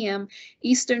 8 p.m.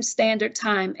 Eastern Standard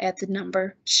Time at the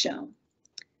number shown.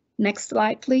 Next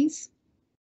slide, please.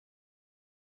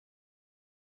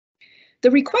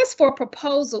 The request for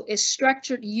proposal is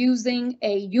structured using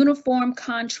a uniform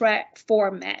contract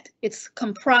format. It's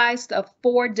comprised of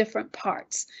 4 different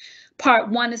parts. Part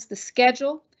 1 is the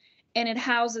schedule, and it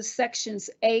houses sections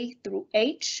A through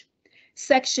H.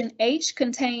 Section H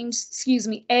contains,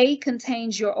 A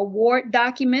contains your award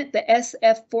document, the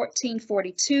SF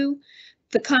 1442.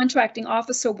 The contracting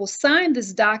officer will sign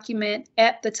this document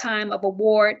at the time of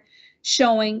award,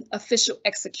 showing official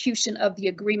execution of the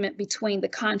agreement between the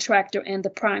contractor and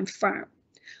the prime firm.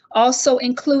 Also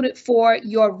included for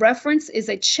your reference is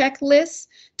a checklist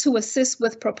to assist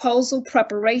with proposal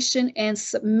preparation and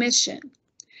submission.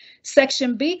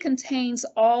 Section B contains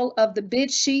all of the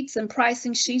bid sheets and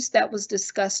pricing sheets that was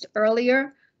discussed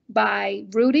earlier by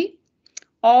Rudy.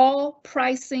 All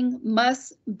pricing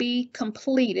must be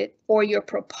completed or your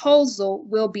proposal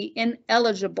will be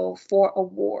ineligible for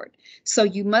award. So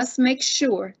you must make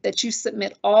sure that you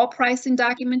submit all pricing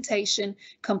documentation,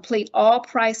 complete all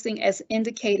pricing as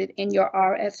indicated in your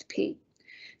RFP.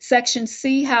 Section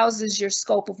C houses your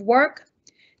scope of work.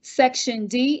 Section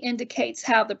D indicates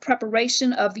how the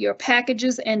preparation of your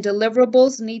packages and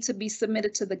deliverables need to be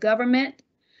submitted to the government.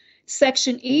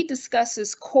 Section E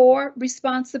discusses core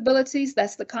responsibilities,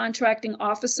 that's the contracting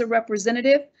officer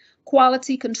representative,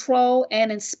 quality control,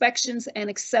 and inspections and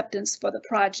acceptance for the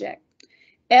project.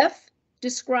 F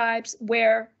describes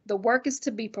where the work is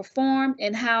to be performed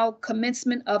and how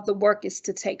commencement of the work is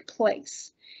to take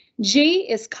place. G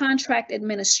is contract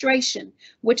administration,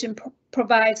 which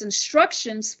provides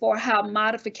instructions for how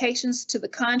modifications to the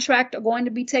contract are going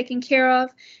to be taken care of,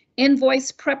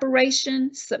 invoice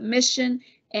preparation, submission,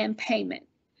 and payment.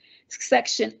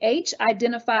 Section H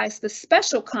identifies the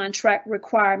special contract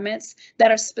requirements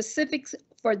that are specific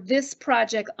for this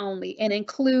project only and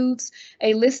includes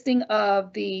a listing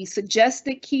of the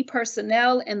suggested key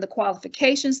personnel and the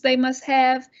qualifications they must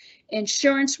have,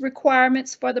 insurance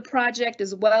requirements for the project,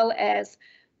 as well as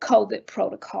COVID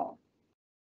protocol.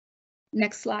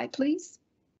 Next slide, please.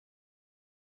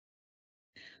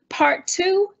 Part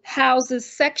 2 houses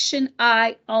Section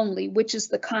I only, which is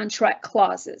the contract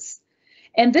clauses.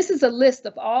 And this is a list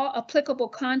of all applicable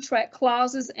contract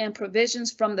clauses and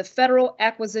provisions from the Federal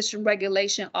Acquisition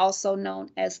Regulation, also known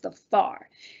as the FAR.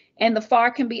 And the FAR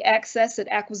can be accessed at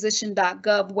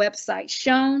acquisition.gov website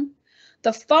shown.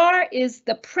 The FAR is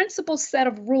the principal set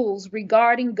of rules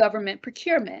regarding government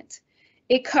procurement.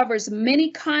 It covers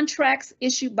many contracts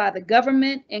issued by the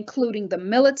government, including the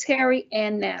military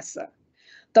and NASA.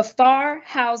 The FAR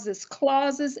houses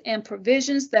clauses and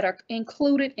provisions that are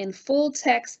included in full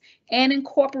text and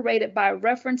incorporated by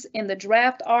reference in the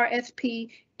draft RFP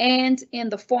and in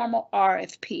the formal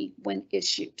RFP when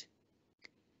issued.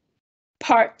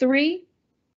 Part 3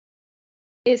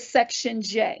 is Section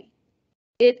J.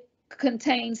 It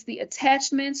contains the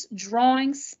attachments,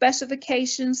 drawings,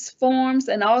 specifications, forms,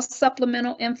 and all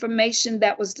supplemental information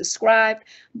that was described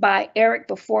by Eric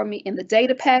before me in the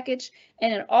data package.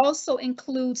 And it also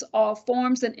includes all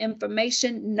forms and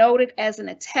information noted as an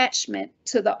attachment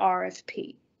to the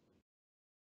RFP.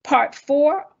 Part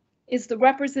 4 is the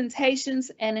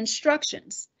representations and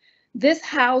instructions. This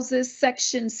houses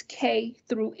sections K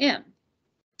through M.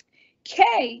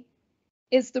 K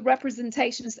is the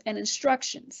representations and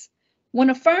instructions. When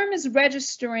a firm is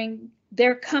registering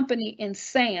their company in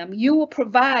SAM, you will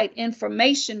provide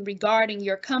information regarding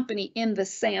your company in the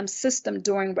SAM system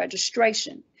during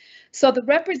registration. So the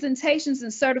representations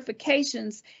and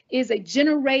certifications is a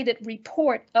generated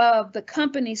report of the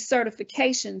company's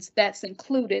certifications that's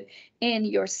included in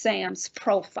your SAM's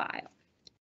profile.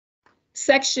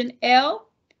 Section L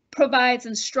provides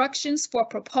instructions for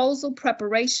proposal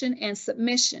preparation and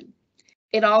submission.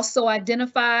 It also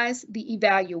identifies the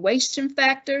evaluation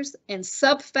factors and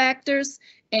sub-factors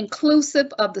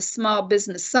inclusive of the Small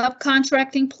Business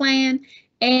Subcontracting Plan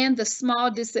and the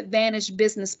Small Disadvantaged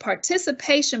Business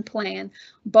Participation Plan,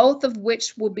 both of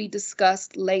which will be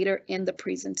discussed later in the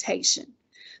presentation.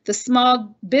 The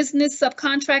Small Business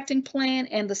Subcontracting Plan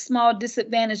and the Small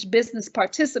Disadvantaged Business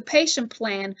Participation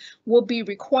Plan will be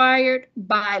required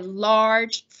by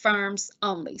large firms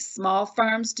only. Small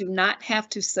firms do not have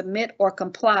to submit or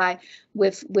comply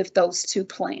with those two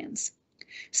plans.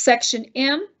 Section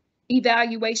M,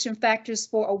 Evaluation Factors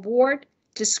for Award,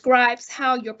 describes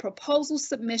how your proposal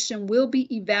submission will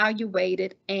be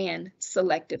evaluated and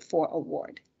selected for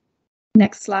award.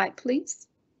 Next slide, please.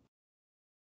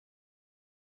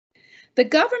 The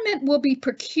government will be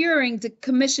procuring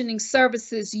decommissioning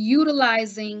services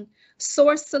utilizing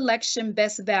source selection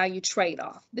best value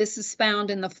trade-off. This is found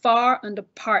in the FAR under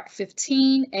Part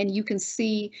 15, and you can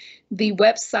see the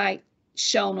website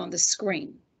shown on the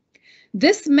screen.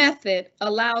 This method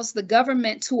allows the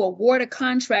government to award a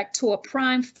contract to a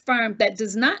prime firm that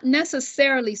does not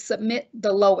necessarily submit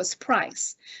the lowest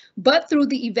price, but through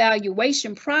the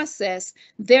evaluation process,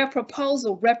 their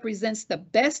proposal represents the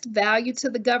best value to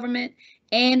the government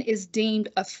and is deemed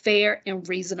a fair and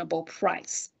reasonable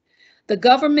price. The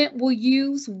government will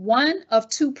use one of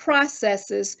two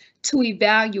processes to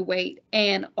evaluate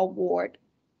and award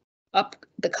up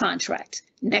the contract.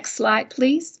 Next slide,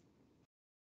 please.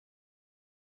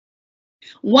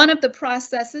 One of the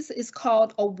processes is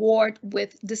called award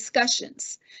with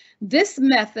discussions. This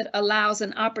method allows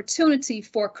an opportunity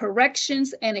for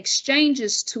corrections and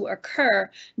exchanges to occur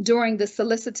during the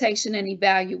solicitation and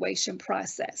evaluation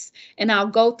process. And I'll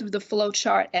go through the flow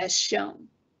chart as shown.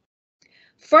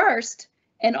 First,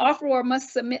 an offeror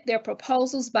must submit their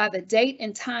proposals by the date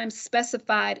and time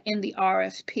specified in the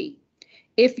RFP.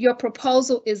 If your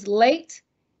proposal is late,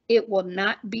 it will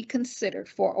not be considered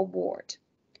for award.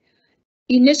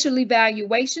 Initial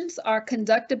evaluations are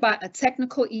conducted by a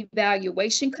technical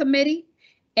evaluation committee,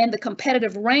 and the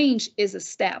competitive range is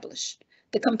established.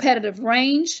 The competitive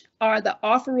range are the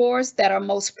offerors that are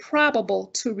most probable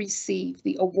to receive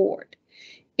the award.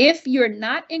 If you're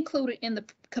not included in the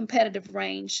competitive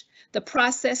range, the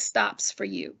process stops for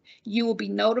you. You will be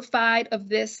notified of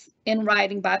this in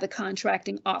writing by the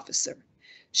contracting officer.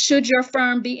 Should your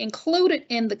firm be included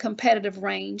in the competitive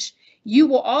range, you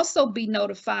will also be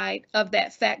notified of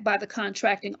that fact by the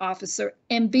contracting officer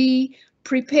and be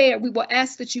prepared. We will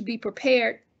ask that you be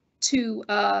prepared to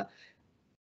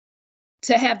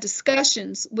have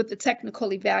discussions with the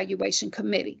technical evaluation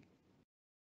committee.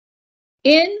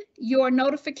 In your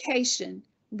notification,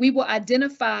 we will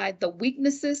identify the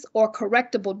weaknesses or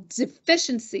correctable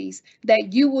deficiencies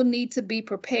that you will need to be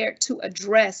prepared to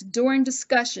address during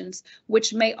discussions,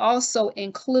 which may also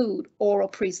include oral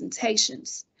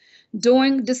presentations.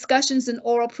 During discussions and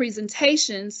oral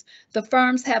presentations, the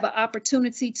firms have an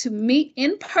opportunity to meet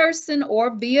in person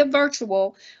or via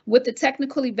virtual with the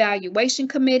Technical Evaluation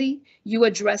Committee. You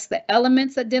address the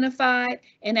elements identified,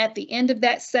 and at the end of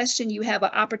that session, you have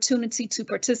an opportunity to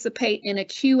participate in a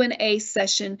Q&A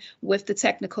session with the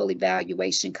Technical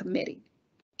Evaluation Committee.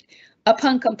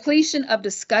 Upon completion of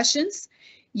discussions,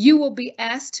 you will be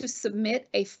asked to submit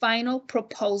a final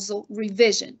proposal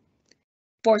revision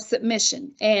for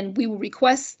submission, and we will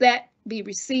request that be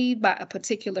received by a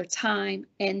particular time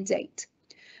and date.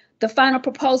 The final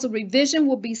proposal revision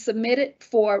will be submitted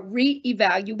for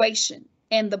re-evaluation,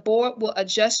 and the board will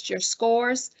adjust your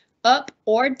scores up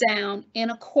or down in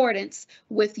accordance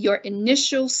with your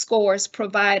initial scores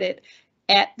provided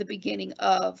at the beginning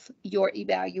of your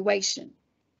evaluation.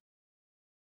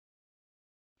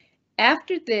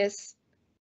 After this,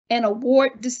 an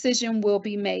award decision will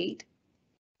be made.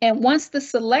 And once the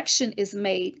selection is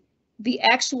made, the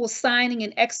actual signing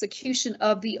and execution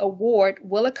of the award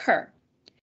will occur.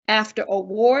 After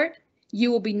award,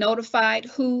 you will be notified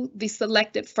who the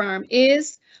selected firm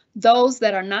is. Those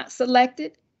that are not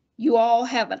selected, you all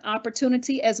have an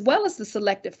opportunity, as well as the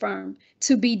selected firm,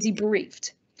 to be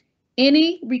debriefed.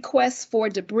 Any requests for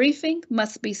debriefing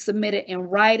must be submitted in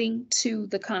writing to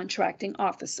the contracting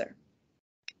officer.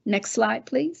 Next slide,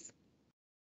 please.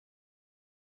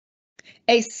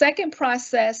 A second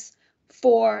process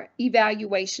for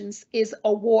evaluations is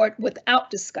award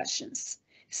without discussions.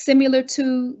 Similar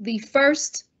to the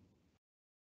first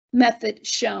method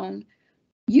shown,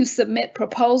 you submit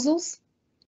proposals.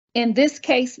 In this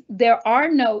case, there are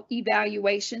no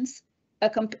evaluations.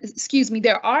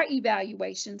 There are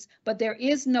evaluations, but there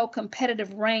is no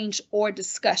competitive range or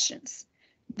discussions.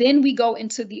 Then we go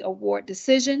into the award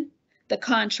decision. The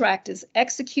contract is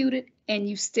executed, and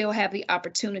you still have the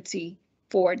opportunity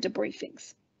for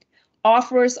debriefings.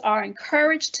 Offerors are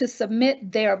encouraged to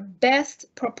submit their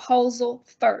best proposal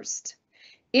first.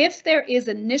 If there is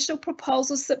initial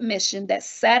proposal submission that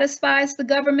satisfies the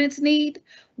government's need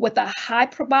with a high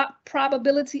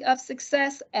probability of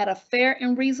success at a fair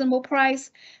and reasonable price,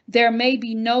 there may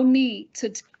be no need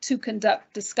to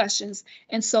conduct discussions,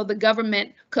 and so the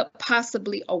government could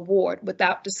possibly award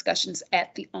without discussions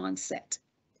at the onset.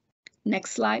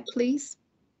 Next slide, please.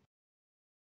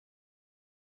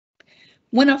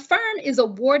 When a firm is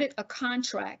awarded a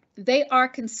contract, they are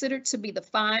considered to be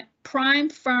the prime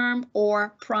firm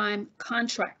or prime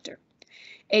contractor.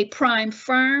 A prime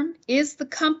firm is the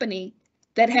company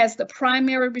that has the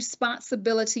primary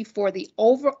responsibility for the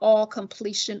overall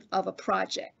completion of a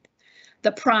project.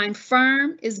 The prime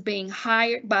firm is being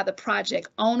hired by the project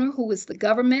owner, who is the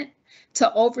government,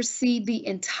 to oversee the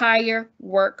entire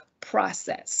work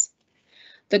process.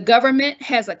 The government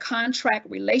has a contract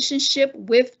relationship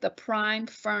with the prime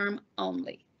firm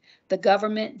only. The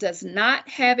government does not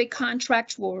have a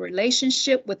contractual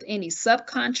relationship with any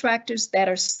subcontractors that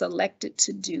are selected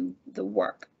to do the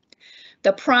work.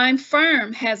 The prime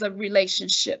firm has a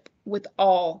relationship with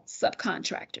all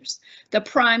subcontractors. The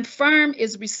prime firm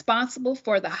is responsible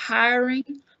for the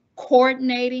hiring,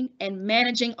 coordinating, and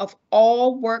managing of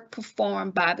all work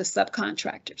performed by the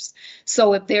subcontractors.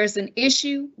 So if there's an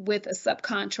issue with a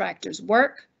subcontractor's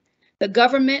work, the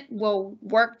government will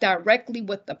work directly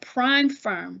with the prime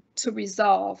firm to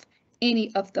resolve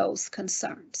any of those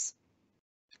concerns.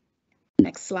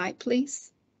 Next slide,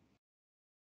 please.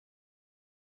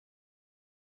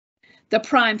 The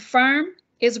prime firm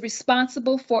is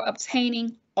responsible for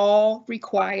obtaining all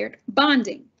required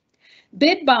bonding.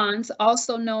 Bid bonds,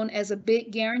 also known as a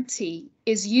bid guarantee,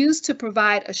 is used to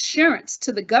provide assurance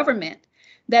to the government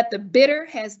that the bidder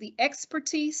has the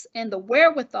expertise and the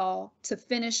wherewithal to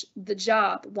finish the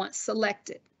job once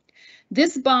selected.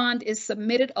 This bond is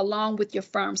submitted along with your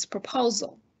firm's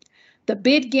proposal. The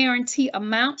bid guarantee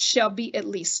amount shall be at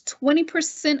least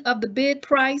 20% of the bid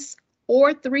price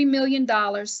or $3 million,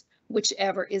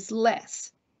 whichever is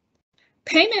less.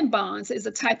 Payment bonds is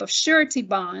a type of surety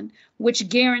bond which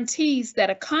guarantees that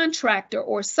a contractor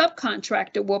or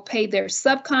subcontractor will pay their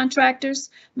subcontractors,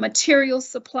 material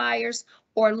suppliers,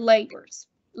 or laborers.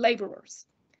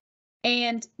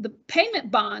 And the payment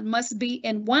bond must be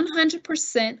in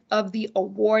 100% of the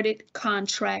awarded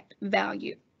contract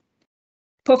value.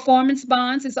 Performance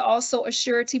bonds is also a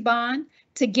surety bond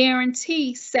to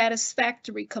guarantee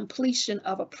satisfactory completion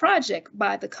of a project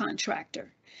by the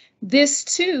contractor. This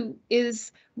too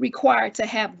is required to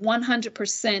have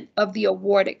 100% of the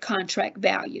awarded contract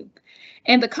value.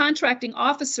 And the contracting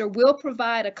officer will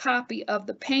provide a copy of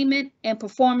the payment and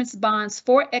performance bonds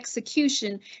for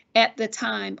execution at the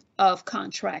time of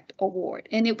contract award.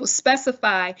 And it will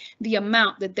specify the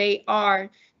amount that they are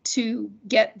to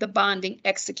get the bonding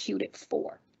executed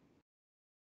for.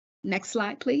 Next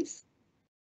slide, please.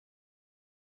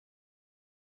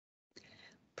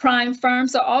 Prime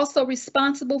firms are also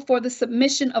responsible for the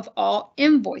submission of all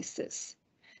invoices.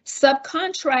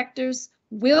 Subcontractors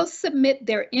will submit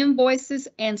their invoices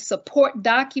and support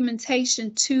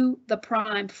documentation to the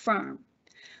prime firm.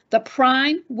 The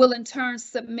prime will in turn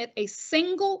submit a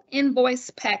single invoice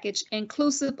package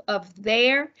inclusive of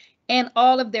their and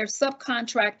all of their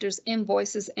subcontractors'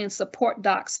 invoices and support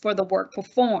docs for the work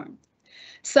performed.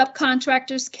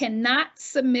 Subcontractors cannot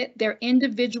submit their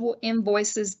individual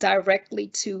invoices directly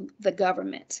to the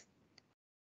government.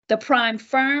 The prime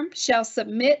firm shall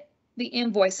submit the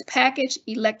invoice package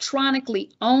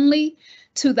electronically only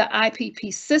to the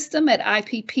IPP system at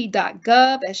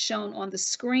ipp.gov as shown on the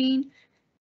screen,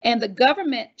 and the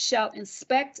government shall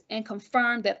inspect and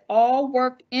confirm that all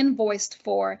work invoiced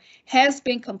for has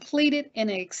been completed in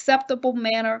an acceptable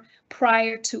manner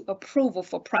prior to approval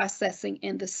for processing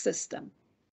in the system.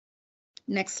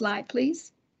 Next slide,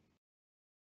 please.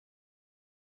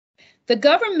 The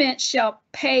government shall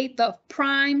pay the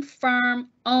prime firm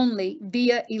only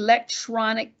via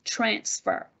electronic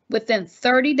transfer within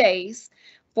 30 days,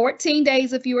 14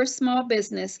 days if you are a small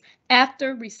business,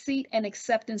 after receipt and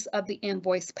acceptance of the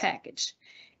invoice package.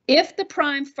 If the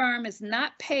prime firm is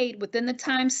not paid within the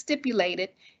time stipulated,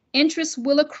 interest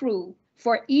will accrue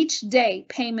for each day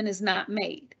payment is not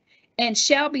made and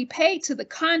shall be paid to the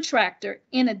contractor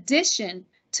in addition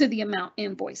to the amount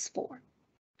invoiced for.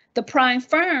 The prime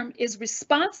firm is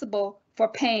responsible for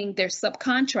paying their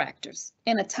subcontractors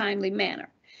in a timely manner.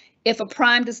 If a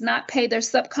prime does not pay their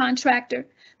subcontractor,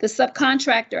 the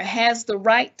subcontractor has the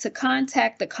right to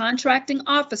contact the contracting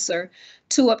officer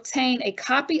to obtain a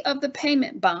copy of the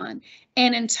payment bond,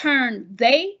 and in turn,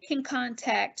 they can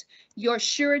contact your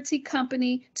surety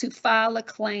company to file a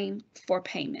claim for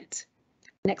payment.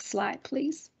 Next slide,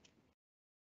 please.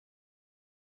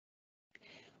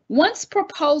 Once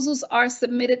proposals are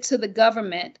submitted to the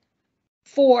government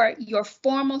for your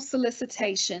formal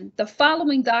solicitation, the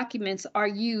following documents are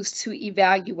used to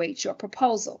evaluate your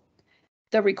proposal: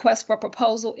 the request for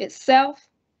proposal itself,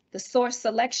 the source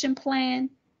selection plan,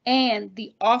 and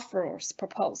the offeror's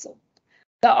proposal.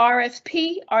 The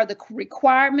RFP are the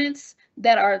requirements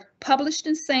that are published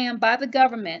in SAM by the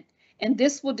government, and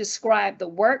this will describe the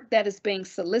work that is being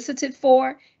solicited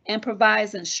for and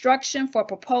provides instruction for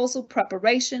proposal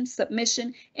preparation,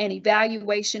 submission, and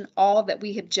evaluation, all that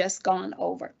we have just gone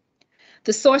over.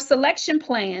 The source selection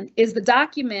plan is the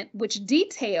document which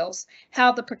details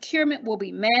how the procurement will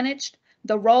be managed,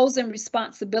 the roles and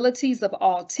responsibilities of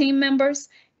all team members,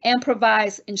 and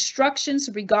provides instructions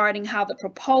regarding how the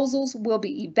proposals will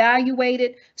be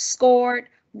evaluated, scored,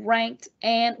 ranked,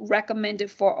 and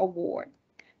recommended for award.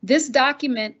 This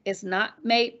document is not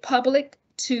made public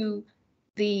to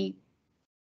the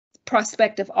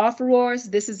prospective offerors.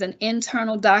 This is an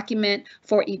internal document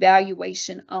for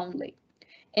evaluation only.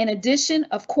 In addition,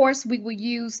 of course, we will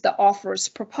use the offeror's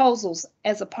proposals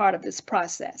as a part of this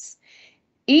process.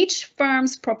 Each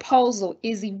firm's proposal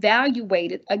is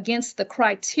evaluated against the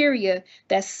criteria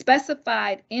that's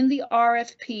specified in the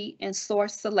RFP and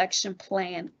source selection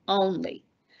plan only.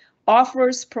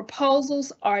 Offerors'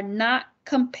 proposals are not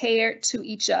compared to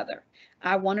each other.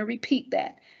 I want to repeat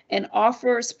that. An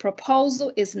offeror's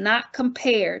proposal is not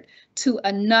compared to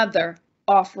another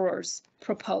offeror's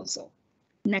proposal.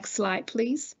 Next slide,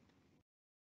 please.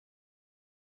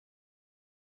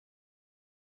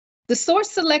 The source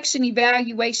selection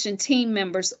evaluation team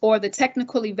members, or the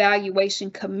technical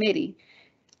evaluation committee,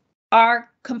 are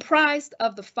comprised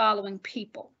of the following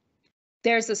people.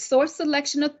 There's a source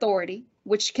selection authority,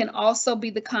 which can also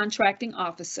be the contracting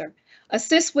officer,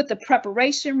 assist with the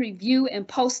preparation, review, and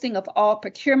posting of all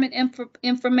procurement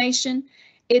information.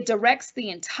 It directs the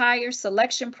entire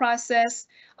selection process,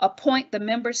 appoint the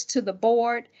members to the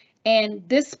board, and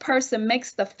this person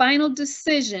makes the final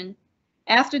decision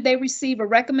after they receive a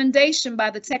recommendation by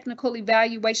the Technical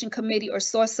Evaluation Committee or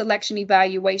Source Selection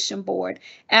Evaluation Board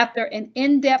after an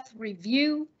in-depth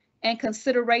review and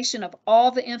consideration of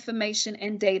all the information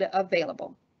and data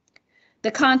available.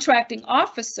 The contracting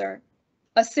officer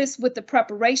assists with the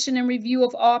preparation and review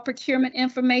of all procurement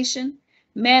information,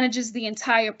 manages the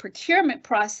entire procurement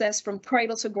process from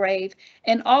cradle to grave,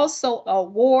 and also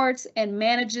awards and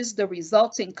manages the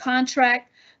resulting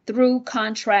contract through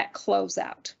contract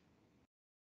closeout.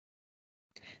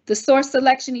 The Source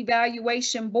Selection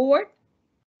Evaluation Board,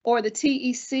 or the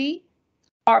TEC,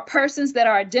 are persons that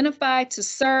are identified to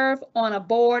serve on a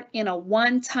board in a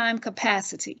one-time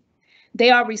capacity. They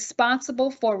are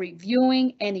responsible for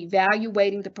reviewing and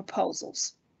evaluating the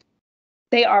proposals.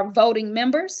 They are voting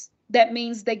members. That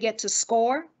means they get to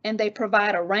score and they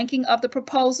provide a ranking of the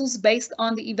proposals based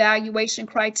on the evaluation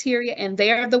criteria, and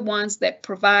they're the ones that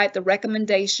provide the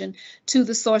recommendation to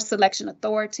the source selection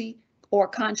authority or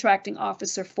contracting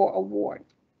officer for award.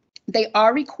 They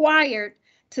are required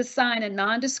to sign a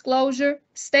non-disclosure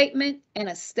statement and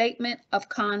a statement of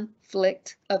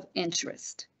conflict of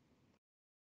interest.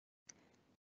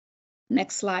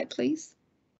 Next slide, please.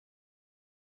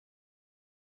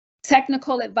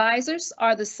 Technical advisors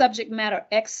are the subject matter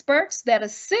experts that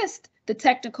assist the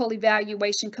technical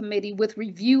evaluation committee with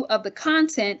review of the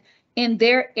content in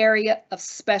their area of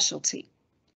specialty.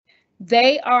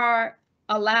 They are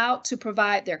allowed to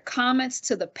provide their comments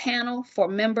to the panel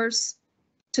members,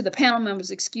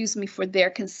 for their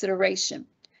consideration.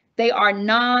 They are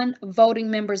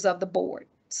non-voting members of the board,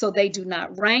 so they do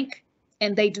not rank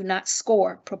and they do not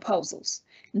score proposals.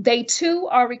 They too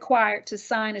are required to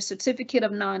sign a certificate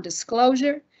of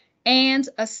non-disclosure and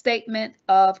a statement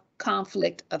of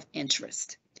conflict of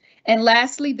interest. And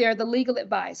lastly, they're the legal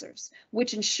advisors,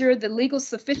 which ensure the legal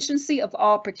sufficiency of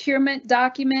all procurement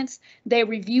documents. They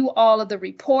review all of the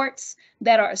reports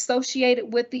that are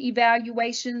associated with the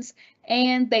evaluations,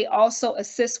 and they also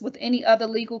assist with any other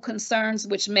legal concerns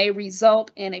which may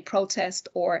result in a protest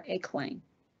or a claim.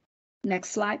 Next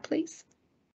slide, please.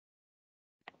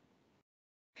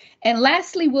 And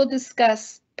lastly, we'll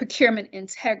discuss procurement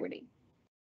integrity.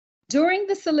 During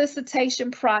the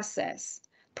solicitation process,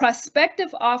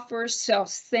 prospective offers shall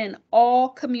send all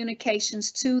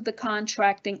communications to the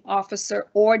contracting officer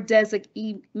or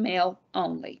designate email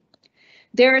only.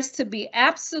 There is to be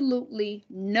absolutely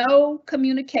no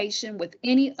communication with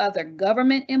any other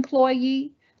government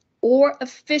employee or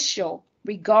official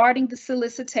regarding the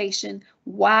solicitation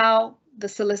while the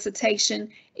solicitation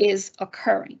is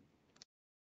occurring.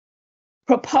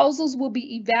 Proposals will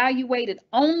be evaluated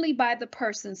only by the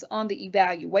persons on the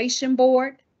evaluation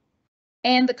board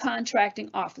and the contracting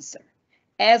officer.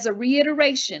 As a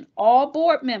reiteration, all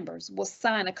board members will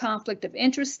sign a conflict of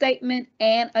interest statement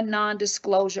and a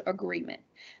non-disclosure agreement.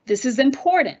 This is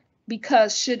important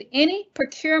because should any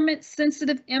procurement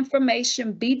sensitive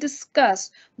information be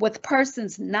discussed with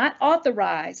persons not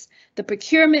authorized, the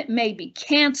procurement may be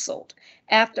canceled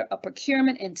after a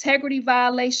procurement integrity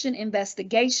violation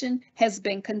investigation has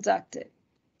been conducted.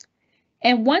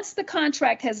 And once the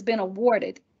contract has been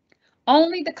awarded,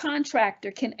 only the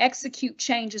contractor can execute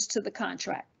changes to the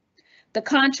contract. The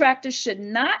contractor should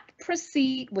not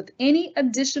proceed with any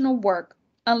additional work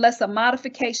unless a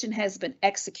modification has been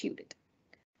executed.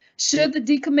 Should the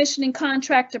decommissioning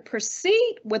contractor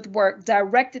proceed with work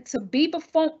directed to be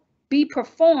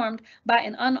performed by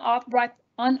an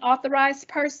unauthorized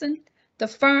person, the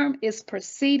firm is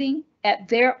proceeding at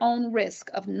their own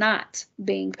risk of not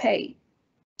being paid.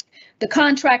 The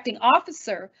contracting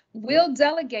officer will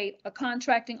delegate a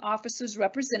contracting officer's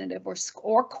representative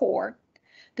or CORE.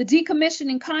 The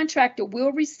decommissioning contractor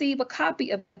will receive a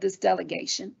copy of this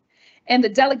delegation, and the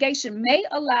delegation may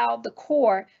allow the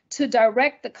CORE to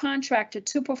direct the contractor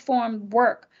to perform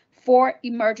work for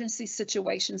emergency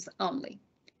situations only.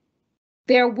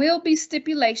 There will be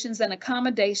stipulations and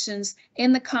accommodations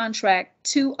in the contract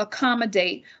to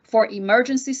accommodate for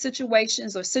emergency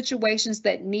situations or situations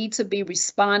that need to be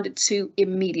responded to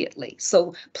immediately.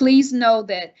 So please know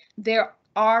that there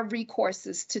are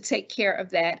recourses to take care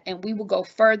of that, and we will go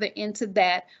further into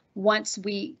that once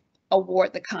we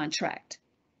award the contract.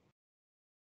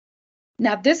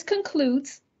 Now, this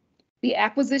concludes the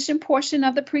acquisition portion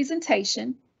of the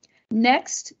presentation.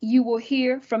 Next, you will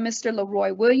hear from Mr.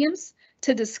 Leroy Williams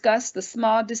to discuss the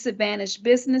Small Disadvantaged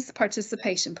Business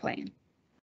Participation Plan.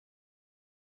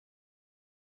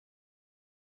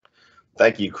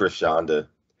 Thank you, Krishanda.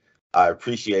 I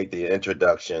appreciate the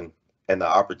introduction and the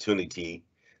opportunity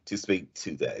to speak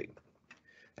today.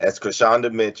 As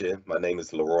Krishanda mentioned, my name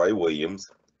is Leroy Williams,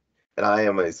 and I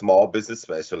am a small business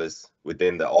specialist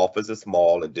within the Office of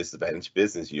Small and Disadvantaged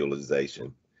Business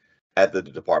Utilization at the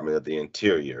Department of the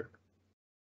Interior.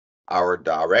 Our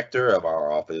director of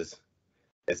our office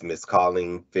is Ms.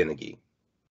 Colleen Finnegy.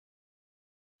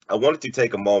 I wanted to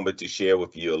take a moment to share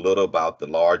with you a little about the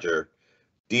larger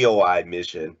DOI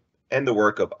mission and the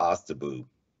work of OSTABU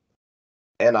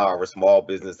and our small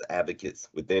business advocates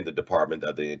within the Department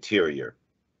of the Interior,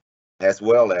 as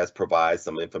well as provide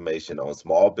some information on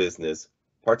small business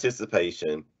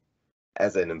participation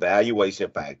as an evaluation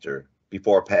factor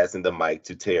before passing the mic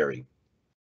to Terry,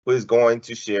 who is going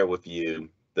to share with you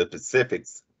the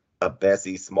specifics of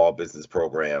BSEE's small business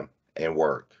program and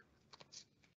work.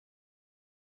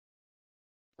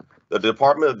 The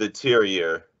Department of the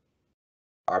Interior,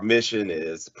 our mission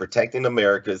is protecting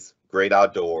America's great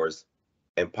outdoors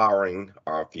empowering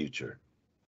our future.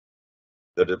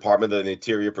 The Department of the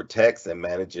Interior protects and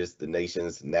manages the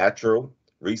nation's natural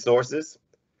resources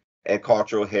and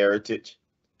cultural heritage,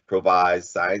 provides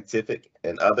scientific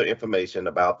and other information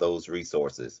about those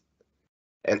resources,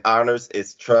 and honors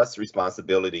its trust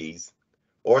responsibilities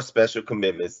or special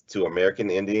commitments to American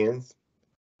Indians,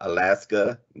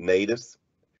 Alaska Natives,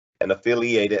 and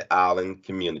affiliated island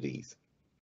communities.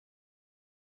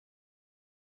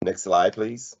 Next slide,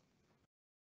 please.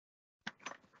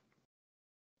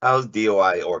 How is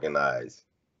DOI organized?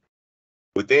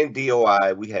 Within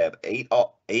DOI, we have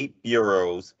eight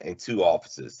bureaus and 2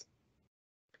 offices,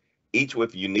 each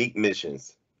with unique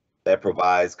missions that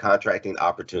provides contracting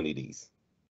opportunities.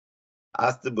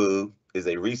 OSTABU is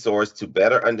a resource to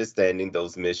better understanding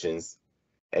those missions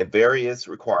and various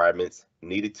requirements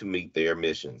needed to meet their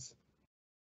missions.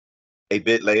 A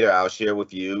bit later, I'll share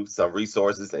with you some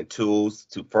resources and tools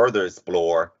to further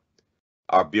explore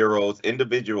our Bureau's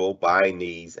individual buying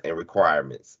needs and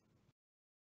requirements.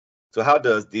 So how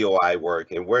does DOI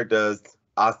work, and where does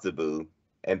OSTABU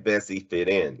and BSEE fit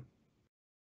in?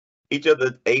 Each of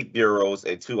the 8 bureaus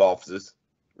and 2 offices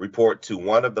report to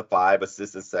one of the 5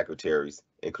 assistant secretaries,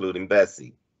 including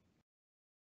BSEE.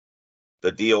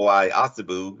 The DOI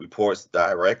OSTABU reports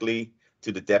directly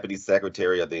to the Deputy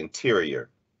Secretary of the Interior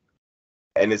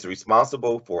and is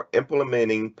responsible for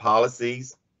implementing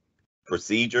policies,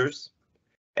 procedures,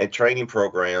 and training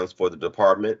programs for the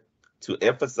department to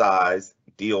emphasize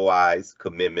DOI's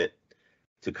commitment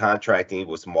to contracting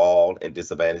with small and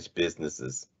disadvantaged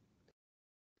businesses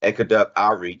and conduct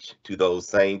outreach to those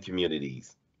same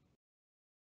communities.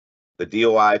 The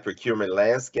DOI procurement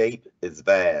landscape is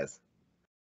vast,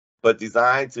 but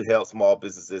designed to help small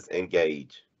businesses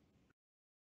engage.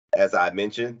 As I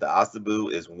mentioned, the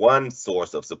OSTABU is one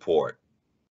source of support.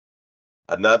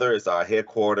 Another is our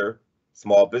headquarter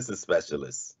small business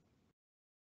specialists,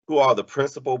 who are the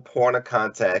principal point of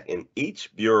contact in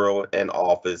each bureau and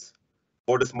office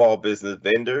for the small business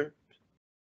vendor,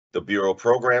 the bureau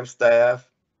program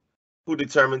staff, who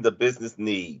determine the business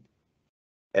need,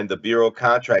 and the bureau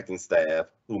contracting staff,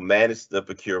 who manage the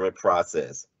procurement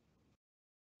process,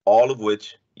 all of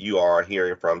which you are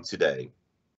hearing from today.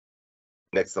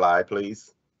 Next slide,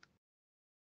 please.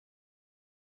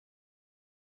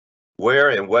 Where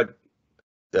and what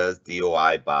does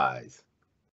DOI buys?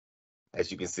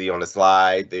 As you can see on the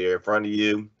slide there in front of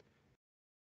you,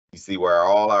 you see where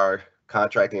all our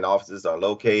contracting offices are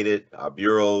located, our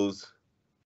bureaus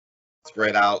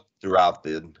spread out throughout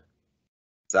the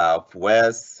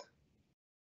Southwest,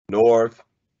 North,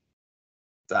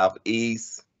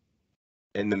 Southeast,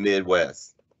 and the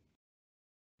Midwest.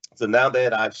 So now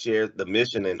that I've shared the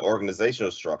mission and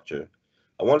organizational structure,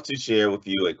 I wanted to share with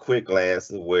you a quick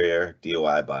glance of where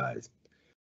DOI buys.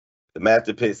 The map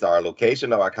depicts our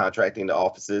location of our contracting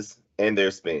offices and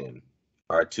their spend.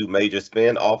 Our 2 major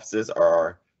spend offices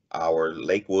are our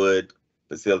Lakewood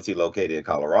facility located in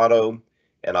Colorado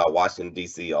and our Washington,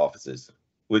 D.C. offices,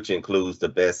 which includes the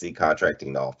BSEE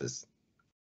contracting office.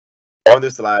 On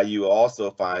this slide, you will also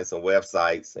find some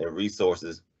websites and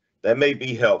resources that may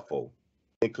be helpful,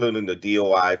 including the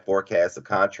DOI Forecast of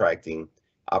Contracting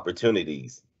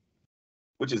Opportunities,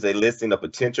 which is a listing of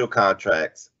potential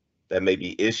contracts that may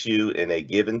be issued in a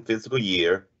given fiscal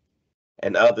year,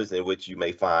 and others in which you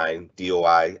may find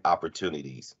DOI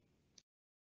opportunities.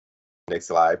 Next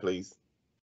slide, please.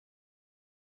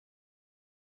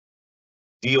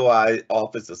 DOI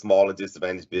Office of Small and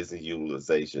Disadvantaged Business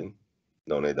Utilization,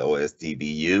 known as the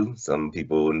OSDBU. Some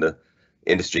people in the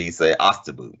industry say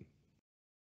OSTABU.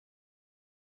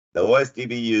 The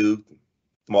OSDBU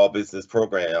Small Business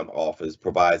Program Office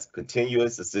provides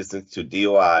continuous assistance to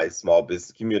DOI small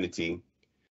business community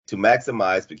to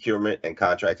maximize procurement and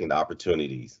contracting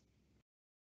opportunities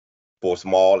for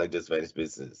small and disadvantaged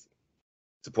businesses.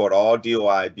 Support all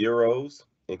DOI bureaus,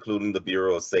 including the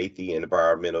Bureau of Safety and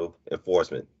Environmental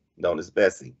Enforcement, known as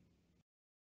BSEE.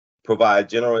 Provide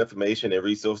general information and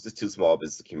resources to small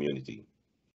business community.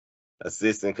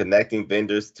 Assist in connecting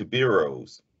vendors to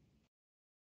bureaus.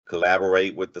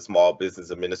 Collaborate with the Small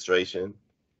Business Administration,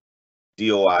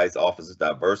 DOI's Office of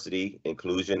Diversity,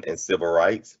 Inclusion, and Civil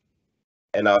Rights,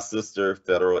 and our sister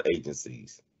federal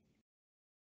agencies.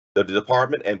 The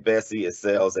department and BSEE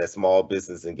excels at small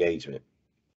business engagement.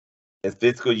 In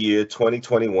fiscal year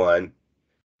 2021,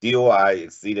 DOI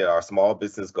exceeded our small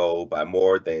business goal by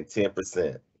more than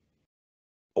 10%,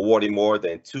 awarding more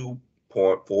than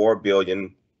 $2.4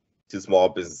 billion to small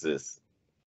businesses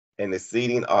and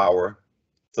exceeding our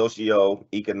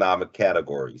socio-economic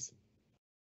categories.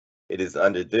 It is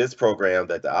under this program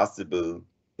that the OSTABU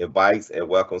invites and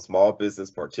welcomes small business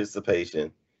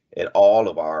participation in all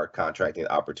of our contracting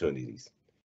opportunities.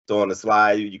 So on the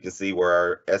slide, you can see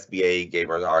where SBA gave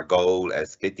us our goal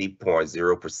as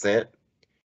 50.0%.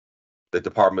 The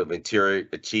Department of Interior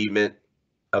achievement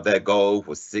of that goal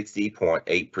was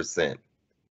 60.8%.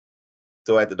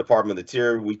 So at the Department of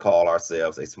Interior, we call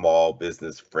ourselves a small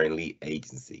business friendly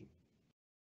agency.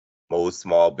 Most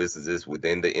small businesses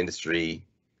within the industry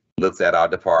looks at our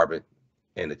department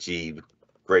and achieve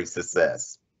great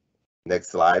success. Next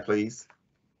slide, please.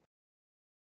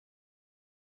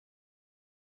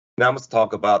 Now I'm going to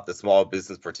talk about the small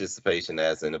business participation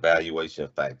as an evaluation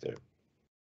factor.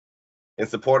 In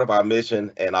support of our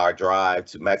mission and our drive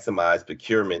to maximize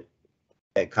procurement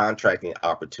and contracting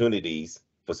opportunities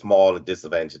for small and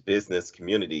disadvantaged business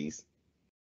communities,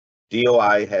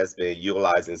 DOI has been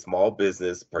utilizing small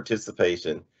business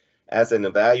participation as an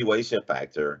evaluation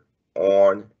factor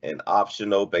on an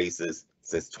optional basis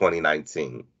since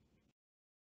 2019.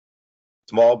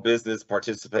 Small business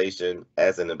participation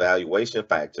as an evaluation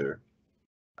factor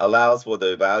allows for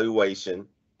the evaluation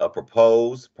of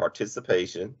proposed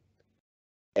participation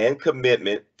and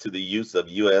commitment to the use of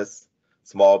U.S.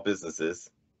 small businesses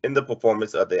in the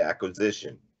performance of the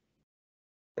acquisition,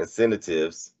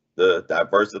 incentives, the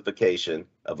diversification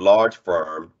of large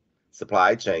firm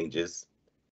supply chains,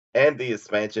 and the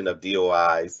expansion of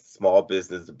DOI's small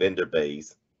business vendor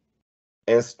base,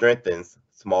 and strengthens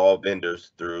small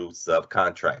vendors through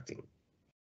subcontracting.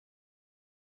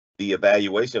 The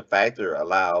evaluation factor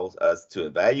allows us to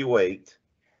evaluate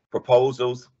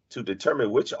proposals to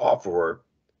determine which offeror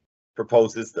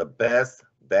proposes the best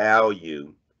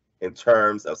value in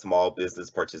terms of small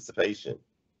business participation.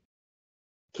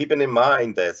 Keeping in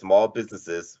mind that small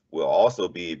businesses will also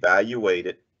be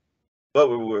evaluated, but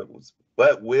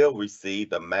will receive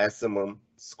the maximum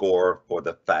score for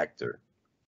the factor.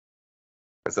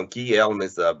 And some key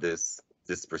elements of this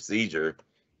procedure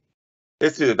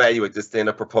is to evaluate the extent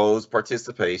of proposed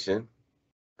participation,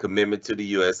 commitment to the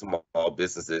U.S. small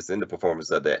businesses in the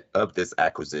performance of this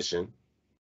acquisition.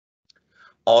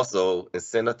 Also,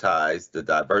 incentivize the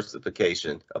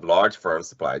diversification of large firm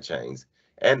supply chains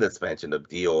and the expansion of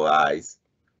DOI's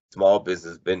small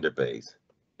business vendor base.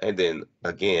 And then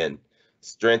again,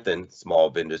 strengthen small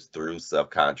vendors through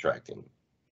subcontracting.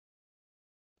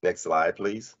 Next slide,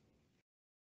 please.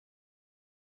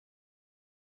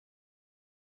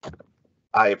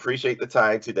 I appreciate the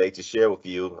time today to share with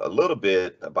you a little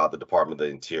bit about the Department of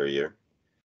the Interior,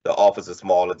 the Office of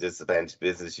Small and Disadvantaged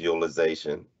Business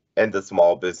Utilization, and the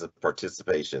small business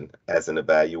participation as an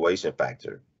evaluation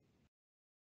factor.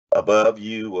 Above,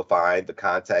 you will find the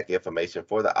contact information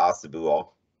for the OSSBU,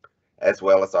 as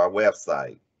well as our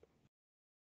website.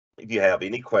 If you have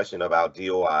any question about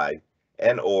DOI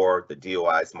and or the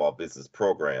DOI Small Business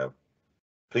Program,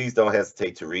 please don't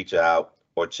hesitate to reach out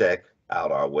or check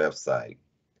out our website.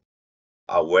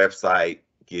 Our website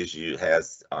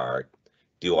has our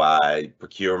DOI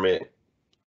procurement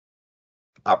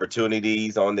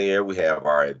opportunities on there. We have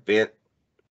our event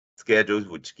schedules,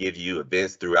 which give you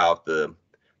events throughout the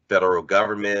federal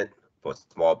government for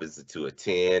small business to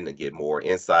attend and get more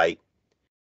insight.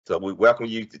 So we welcome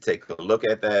you to take a look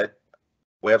at that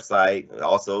website. It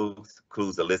also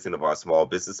includes a listing of our small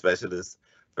business specialists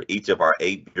for each of our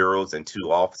 8 bureaus and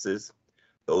 2 offices.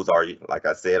 Those are, like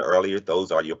I said earlier,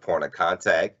 those are your point of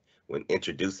contact when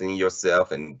introducing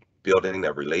yourself and building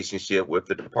a relationship with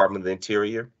the Department of the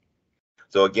Interior.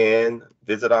 So again,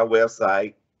 visit our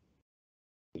website.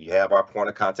 You have our point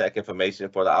of contact information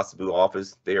for the OSSBU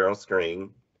office there on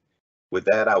screen. With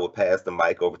that, I will pass the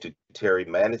mic over to Terry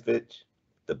Manovich,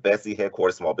 the BSEE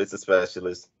Headquarters Small Business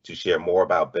Specialist, to share more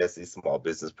about BSEE's Small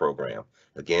Business Program.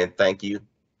 Again, thank you.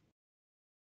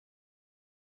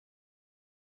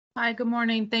 Hi, good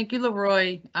morning. Thank you,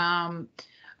 Leroy.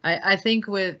 I think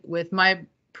with my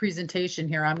presentation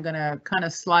here, I'm going to kind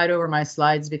of slide over my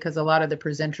slides because a lot of the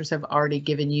presenters have already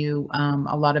given you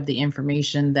a lot of the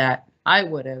information that I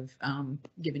would have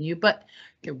given you, but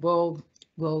we'll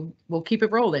keep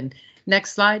it rolling.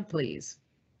 Next slide, please.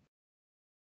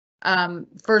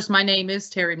 First, my name is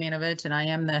Terry Manovich, and I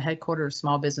am the Headquarters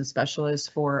Small Business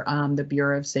Specialist for the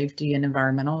Bureau of Safety and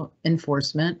Environmental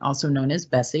Enforcement, also known as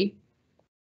BSEE.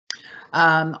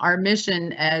 Our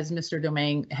mission, as Mr.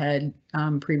 Domingue had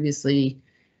previously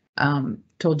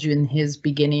told you in his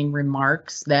beginning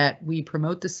remarks, that we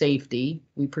promote the safety,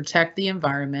 we protect the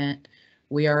environment,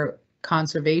 we are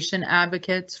conservation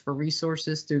advocates for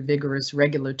resources through vigorous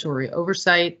regulatory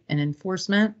oversight and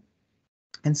enforcement.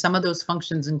 And some of those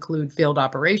functions include field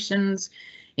operations,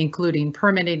 including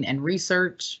permitting and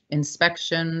research,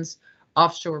 inspections,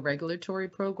 offshore regulatory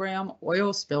program,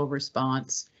 oil spill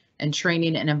response, and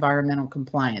training and environmental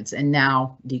compliance, and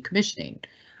now decommissioning.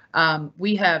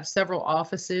 We have several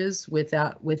offices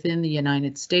within the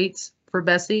United States for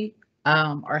BSEE.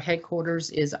 Our headquarters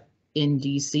is in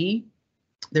DC.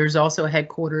 There's also a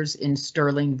headquarters in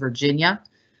Sterling, Virginia.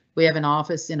 We have an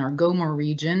office in our Gomer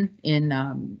region in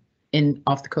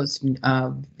off the coast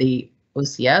of the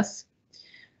OCS.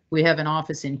 We have an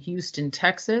office in Houston,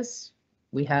 Texas.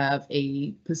 We have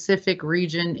a Pacific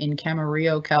region in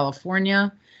Camarillo,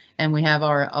 California, and we have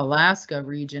our Alaska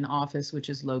region office, which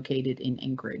is located in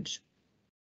Anchorage.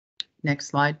 Next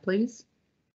slide, please.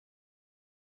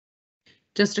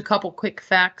 Just a couple quick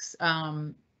facts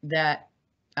that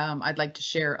I'd like to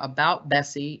share about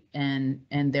BSEE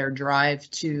and their drive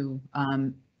to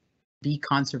be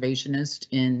conservationist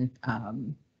in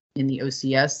the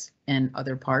OCS and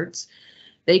other parts.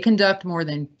 They conduct more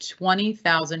than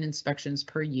 20,000 inspections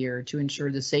per year to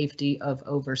ensure the safety of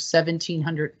over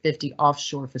 1,750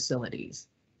 offshore facilities.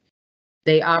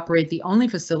 They operate the only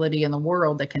facility in the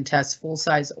world that can test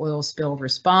full-size oil spill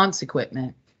response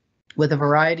equipment with a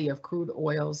variety of crude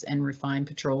oils and refined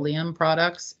petroleum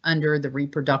products under the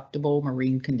reproducible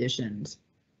marine conditions.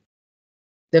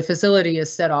 The facility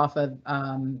is set off of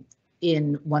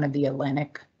in one of the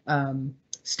Atlantic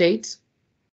states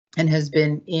and has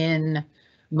been in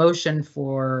motion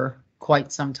for quite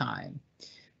some time.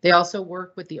 They also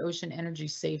work with the Ocean Energy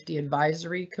Safety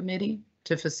Advisory Committee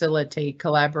to facilitate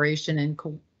collaboration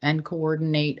and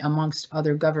coordinate amongst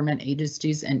other government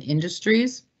agencies and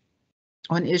industries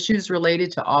on issues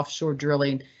related to offshore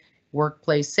drilling,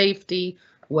 workplace safety,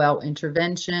 well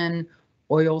intervention,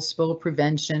 oil spill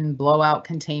prevention, blowout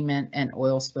containment, and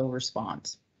oil spill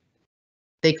response.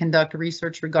 They conduct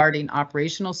research regarding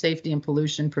operational safety and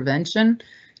pollution prevention,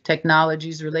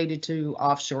 technologies related to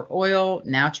offshore oil,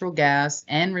 natural gas,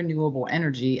 and renewable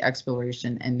energy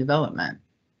exploration and development.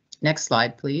 Next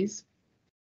slide, please.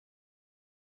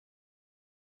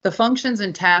 The functions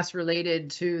and tasks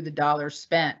related to the dollars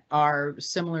spent are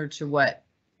similar to what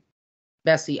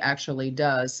BSEE actually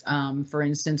does. For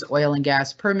instance, oil and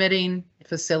gas permitting,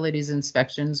 facilities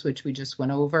inspections, which we just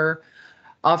went over,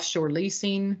 offshore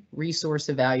leasing, resource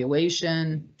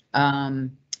evaluation,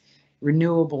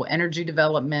 renewable energy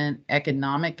development,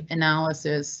 economic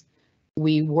analysis.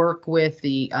 We work with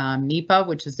the NEPA,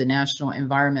 which is the National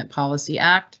Environment Policy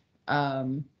Act,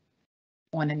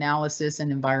 on analysis and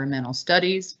environmental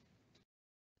studies.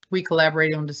 We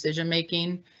collaborate on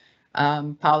decision-making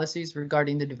policies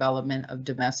regarding the development of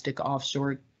domestic,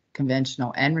 offshore,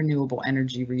 conventional, and renewable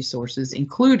energy resources,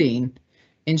 including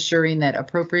ensuring that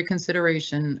appropriate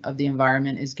consideration of the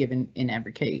environment is given in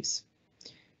every case.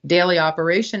 Daily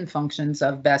operation functions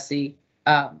of BSEE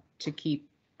on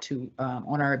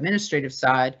our administrative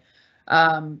side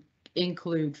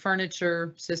include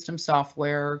furniture, system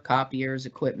software, copiers,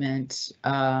 equipment,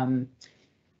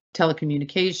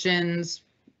 telecommunications,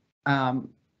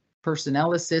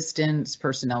 personnel assistance,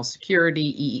 personnel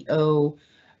security, EEO,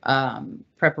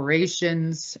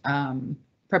 preparation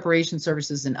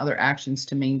services, and other actions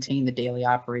to maintain the daily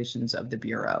operations of the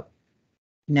Bureau.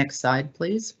 Next slide,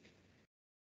 please.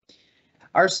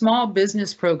 Our small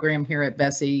business program here at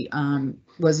BSEE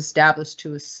was established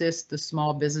to assist the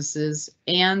small businesses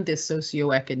and the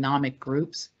socioeconomic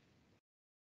groups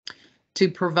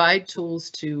to provide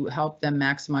tools to help them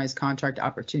maximize contract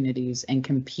opportunities and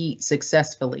compete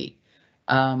successfully,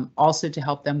 also to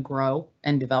help them grow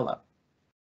and develop.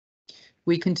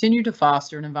 We continue to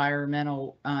foster an environment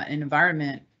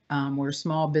where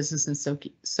small business and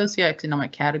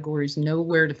socioeconomic categories know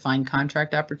where to find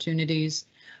contract opportunities.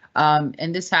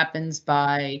 And this happens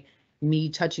by me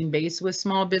touching base with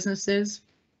small businesses,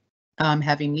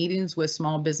 having meetings with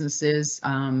small businesses.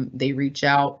 They reach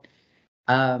out.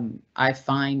 I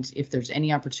find if there's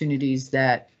any opportunities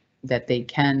that they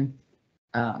can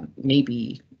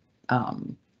maybe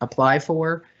apply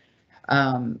for,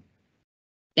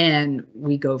 and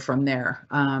we go from there.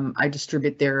 I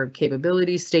distribute their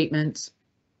capability statements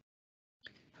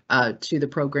to the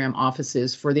program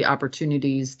offices for the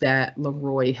opportunities that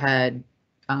Leroy had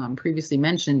previously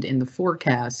mentioned in the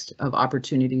forecast of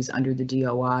opportunities under the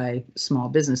DOI small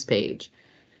business page.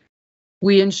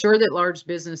 We ensure that large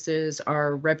businesses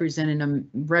are representing maximum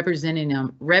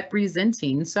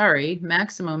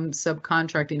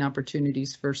subcontracting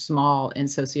opportunities for small and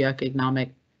socioeconomic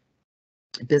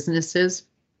businesses.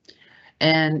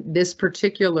 And this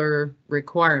particular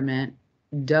requirement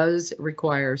does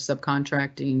require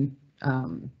subcontracting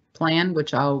plan,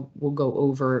 which will go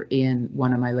over in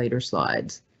one of my later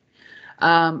slides.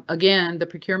 Again, the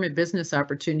procurement business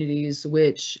opportunities,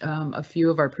 which a few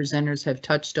of our presenters have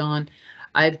touched on,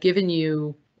 I've given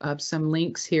you some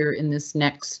links here in this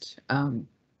next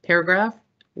paragraph.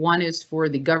 One is for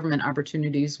the government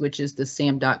opportunities, which is the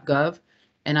sam.gov.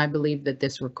 And I believe that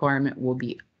this requirement will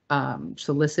be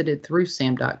solicited through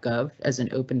sam.gov as an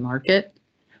open market.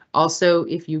 Also,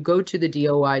 if you go to the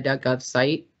doi.gov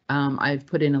site, I've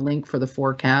put in a link for the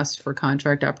forecast for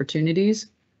contract opportunities.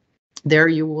 There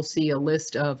you will see a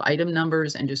list of item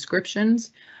numbers and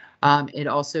descriptions. It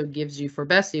also gives you, for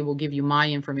BSEE, it will give you my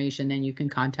information, then you can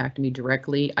contact me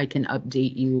directly. I can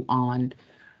update you on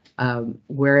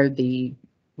where the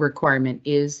requirement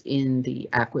is in the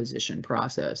acquisition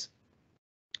process.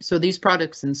 So these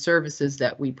products and services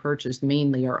that we purchased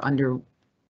mainly are under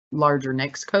larger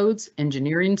NAICS codes: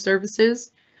 engineering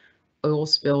services, oil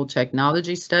spill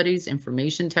technology studies,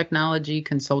 information technology,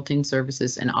 consulting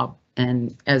services,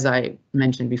 and as I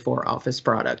mentioned before, office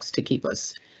products to keep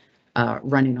us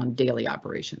running on daily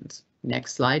operations.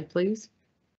 Next slide, please.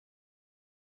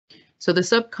 So the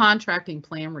subcontracting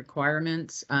plan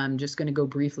requirements, I'm just going to go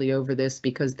briefly over this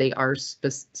because they are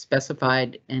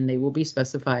specified, and they will be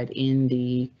specified in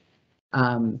the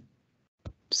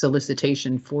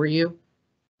solicitation for you.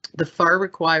 The FAR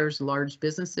requires large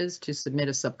businesses to submit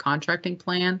a subcontracting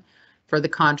plan for the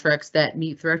contracts that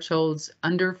meet thresholds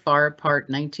under FAR Part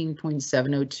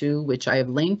 19.702, which I have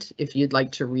linked if you'd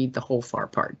like to read the whole FAR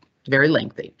part. It's very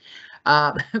lengthy,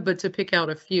 but to pick out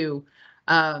a few,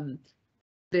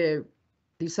 the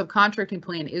subcontracting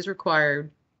plan is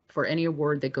required for any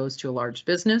award that goes to a large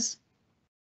business.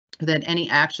 That any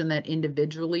action that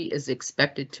individually is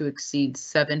expected to exceed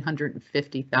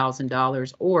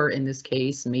 $750,000, or in this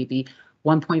case, maybe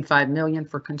 1.5 million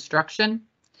for construction,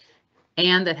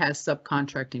 and that has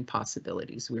subcontracting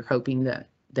possibilities. We're hoping that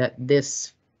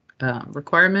this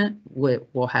requirement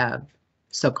will have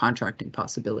subcontracting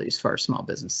possibilities for our small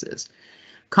businesses.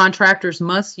 Contractors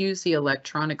must use the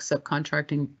electronic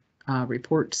subcontracting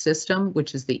report system,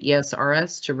 which is the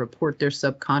ESRS, to report their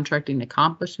subcontracting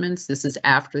accomplishments. This is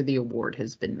after the award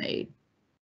has been made.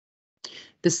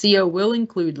 The CO will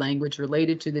include language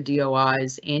related to the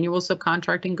DOI's annual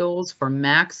subcontracting goals for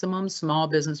maximum small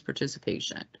business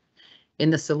participation. In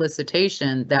the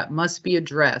solicitation, that must be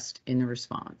addressed in the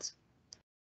response.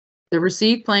 The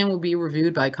received plan will be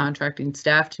reviewed by contracting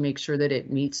staff to make sure that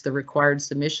it meets the required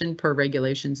submission per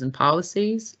regulations and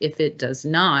policies. If it does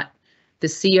not, the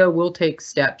CO will take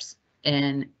steps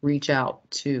and reach out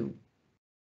to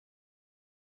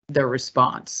the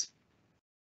response.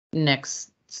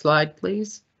 Next slide,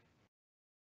 please.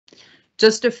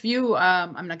 Just a few,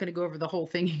 I'm not going to go over the whole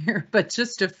thing here, but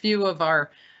just a few of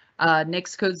our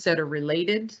NAICS codes that are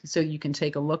related, so you can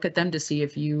take a look at them to see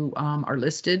if you are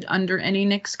listed under any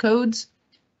NAICS codes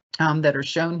that are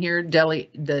shown here.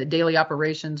 The daily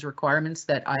operations requirements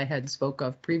that I had spoke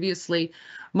of previously,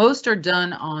 most are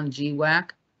done on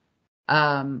GWAC,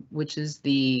 which is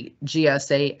the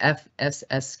GSA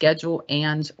FSS schedule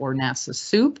and or NASA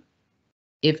SOUP.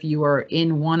 If you are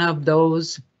in one of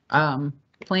those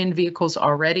planned vehicles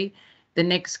already, the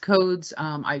NAICS codes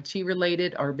IT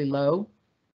related are below.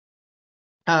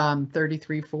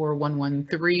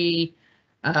 334113,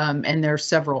 and there are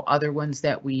several other ones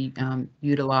that we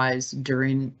utilize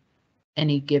during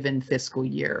any given fiscal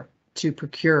year to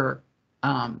procure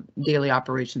daily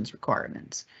operations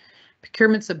requirements.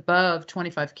 Procurements above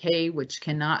 25K, which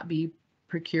cannot be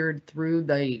procured through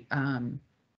the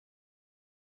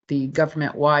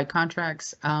government-wide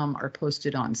contracts, are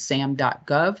posted on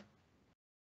sam.gov.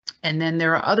 And then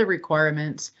there are other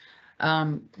requirements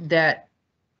that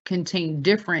contain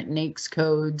different NAICS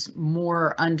codes,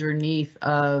 more underneath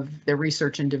of the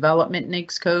research and development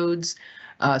NAICS codes,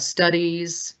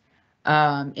 studies,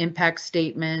 impact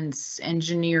statements,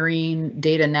 engineering,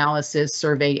 data analysis,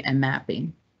 survey, and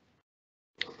mapping.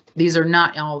 These are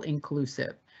not all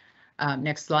inclusive.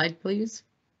 Next slide, please.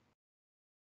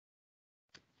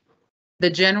 The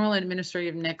general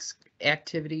administrative NAICS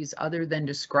activities other than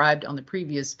described on the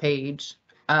previous page,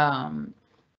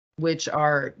 which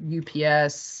are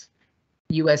UPS,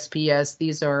 USPS.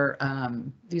 These are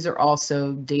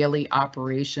also daily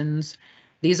operations.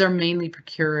 These are mainly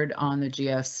procured on the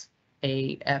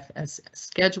GSA FSS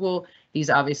schedule. These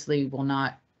obviously will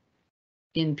not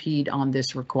impede on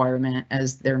this requirement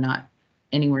as they're not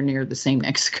anywhere near the same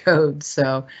NAICS code.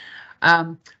 So,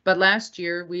 but last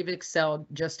year we've excelled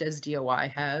just as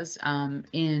DOI has.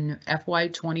 In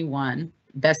FY21,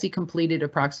 BSEE completed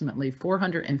approximately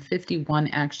 451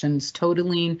 actions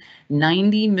totaling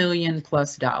 $90 million+.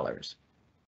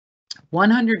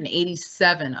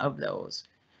 187 of those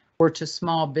were to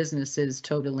small businesses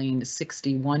totaling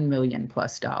 $61 million+,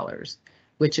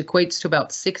 which equates to about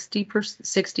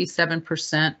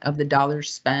 67% of the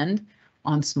dollars spent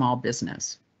on small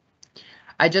business.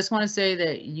 I just want to say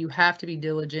that you have to be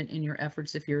diligent in your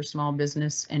efforts if you're a small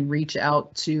business and reach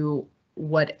out to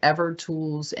whatever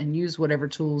tools and use whatever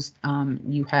tools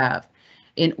you have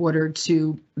in order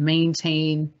to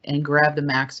maintain and grab the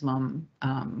maximum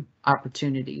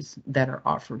opportunities that are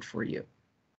offered for you.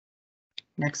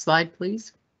 Next slide,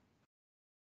 please.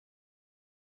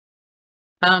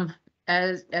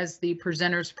 As the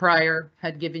presenters prior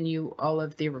had given you all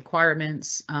of the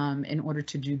requirements in order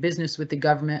to do business with the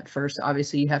government, first,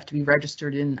 obviously, you have to be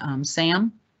registered in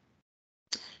SAM.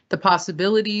 The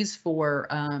possibilities for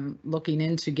looking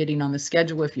into getting on the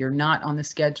schedule, if you're not on the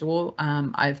schedule,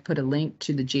 I've put a link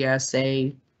to the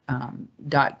GSA.gov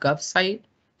site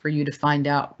for you to find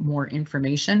out more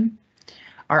information.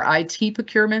 Our IT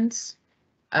procurements,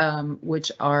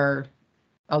 which are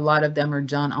a lot of them are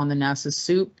done on the NASA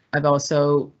SOUP. I've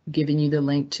also given you the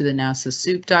link to the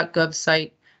NASASoup.gov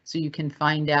site so you can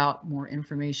find out more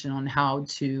information on how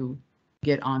to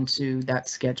get onto that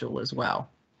schedule as well.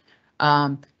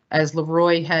 As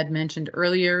Leroy had mentioned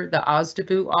earlier, the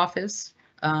OSDBU office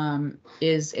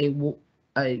is a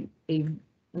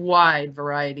wide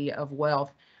variety of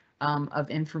wealth of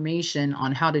information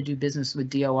on how to do business with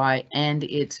DOI and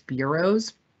its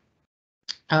bureaus.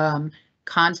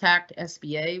 Contact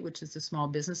SBA, which is the Small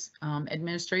Business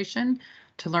Administration,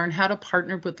 to learn how to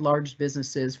partner with large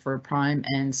businesses for prime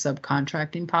and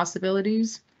subcontracting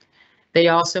possibilities. They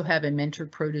also have a mentor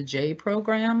protege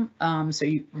program, so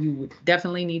you would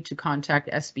definitely need to contact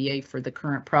SBA for the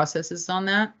current processes on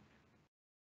that.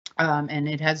 And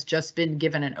it has just been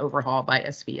given an overhaul by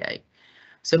SBA.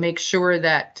 So make sure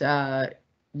that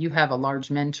you have a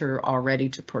large mentor already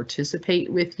to participate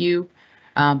with you.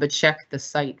 But check the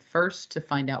site first to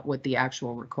find out what the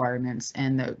actual requirements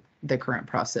and the current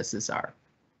processes are.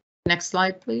 Next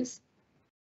slide, please.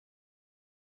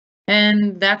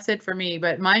 And that's it for me,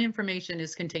 but my information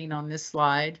is contained on this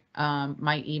slide,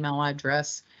 my email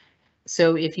address.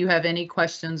 So if you have any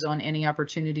questions on any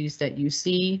opportunities that you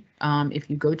see, if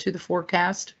you go to the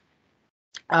forecast,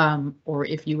 or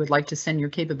if you would like to send your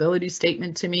capability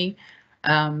statement to me,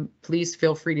 please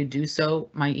feel free to do so.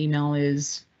 My email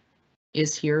is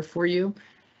here for you.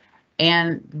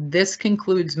 And this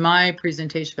concludes my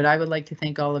presentation, but I would like to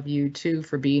thank all of you too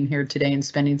for being here today and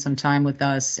spending some time with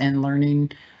us and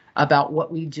learning about what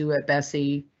we do at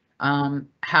BSEE,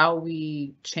 how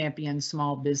we champion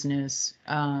small business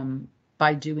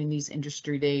by doing these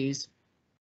industry days,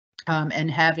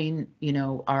 and having, you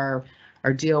know, our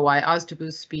DOI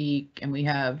OSDBU speak, and we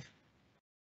have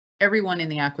everyone in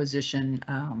the acquisition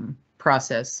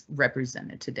process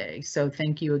represented today. So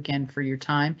thank you again for your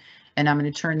time. And I'm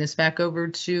going to turn this back over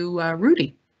to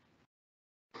Rudy.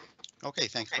 Okay,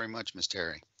 thanks very much, Ms.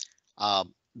 Terry.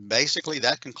 Basically,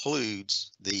 that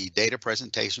concludes the data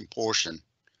presentation portion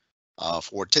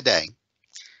for today.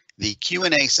 The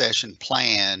Q&A session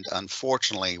planned,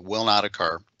 unfortunately, will not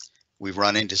occur. We've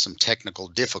run into some technical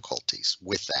difficulties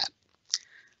with that.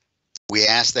 We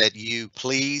ask that you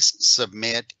please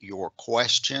submit your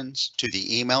questions to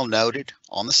the email noted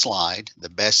on the slide, the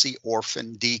BSEE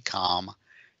Orphan Decom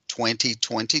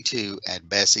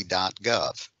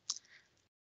 2022@bsee.gov,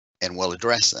 and we'll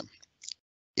address them.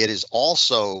 It is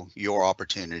also your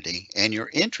opportunity and your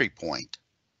entry point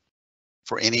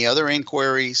for any other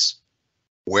inquiries,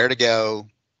 where to go,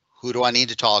 who do I need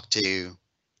to talk to,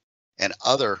 and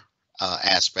other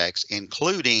aspects,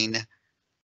 including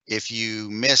if you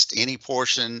missed any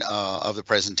portion of the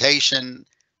presentation,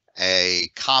 a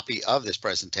copy of this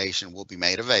presentation will be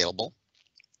made available.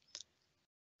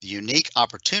 The unique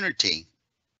opportunity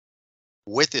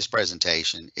with this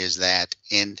presentation is that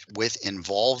with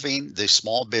involving the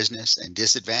small business and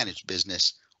disadvantaged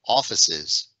business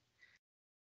offices,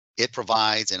 it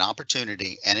provides an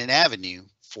opportunity and an avenue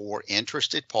for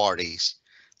interested parties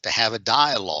to have a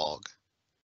dialogue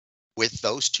with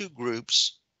those two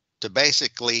groups to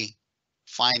basically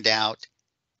find out,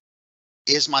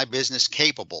 is my business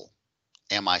capable?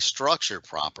 Am I structured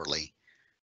properly?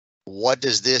 What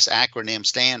does this acronym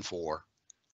stand for?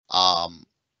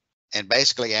 And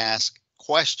basically ask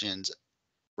questions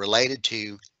related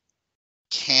to,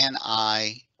 can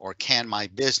I or can my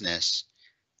business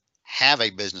have a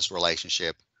business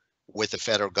relationship with the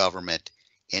federal government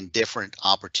in different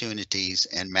opportunities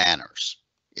and manners?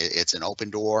 It's an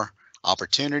open door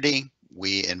opportunity.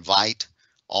 We invite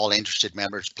all interested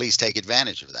members, please take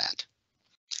advantage of that.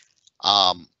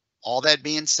 All that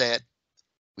being said,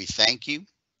 we thank you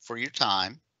for your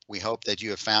time. We hope that you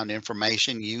have found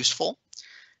information useful.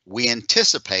 We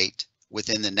anticipate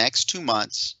within the next 2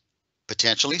 months,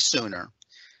 potentially sooner,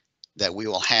 that we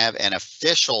will have an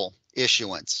official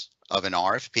issuance of an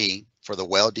RFP for the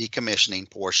well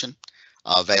decommissioning portion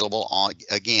available on,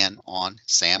 again, on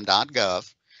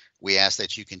sam.gov. We ask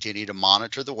that you continue to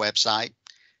monitor the website.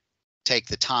 Take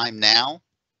the time now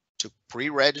to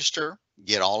pre-register,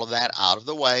 get all of that out of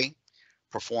the way,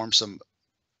 perform some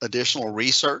additional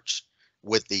research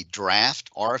with the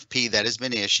draft RFP that has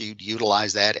been issued.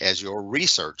 Utilize that as your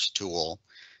research tool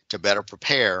to better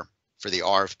prepare for the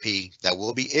RFP that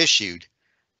will be issued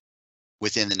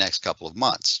within the next couple of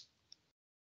months.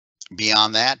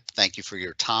 Beyond that, thank you for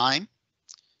your time.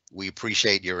 We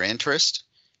appreciate your interest.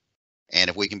 And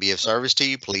if we can be of service to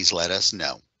you, please let us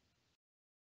know.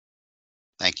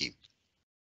 Thank you.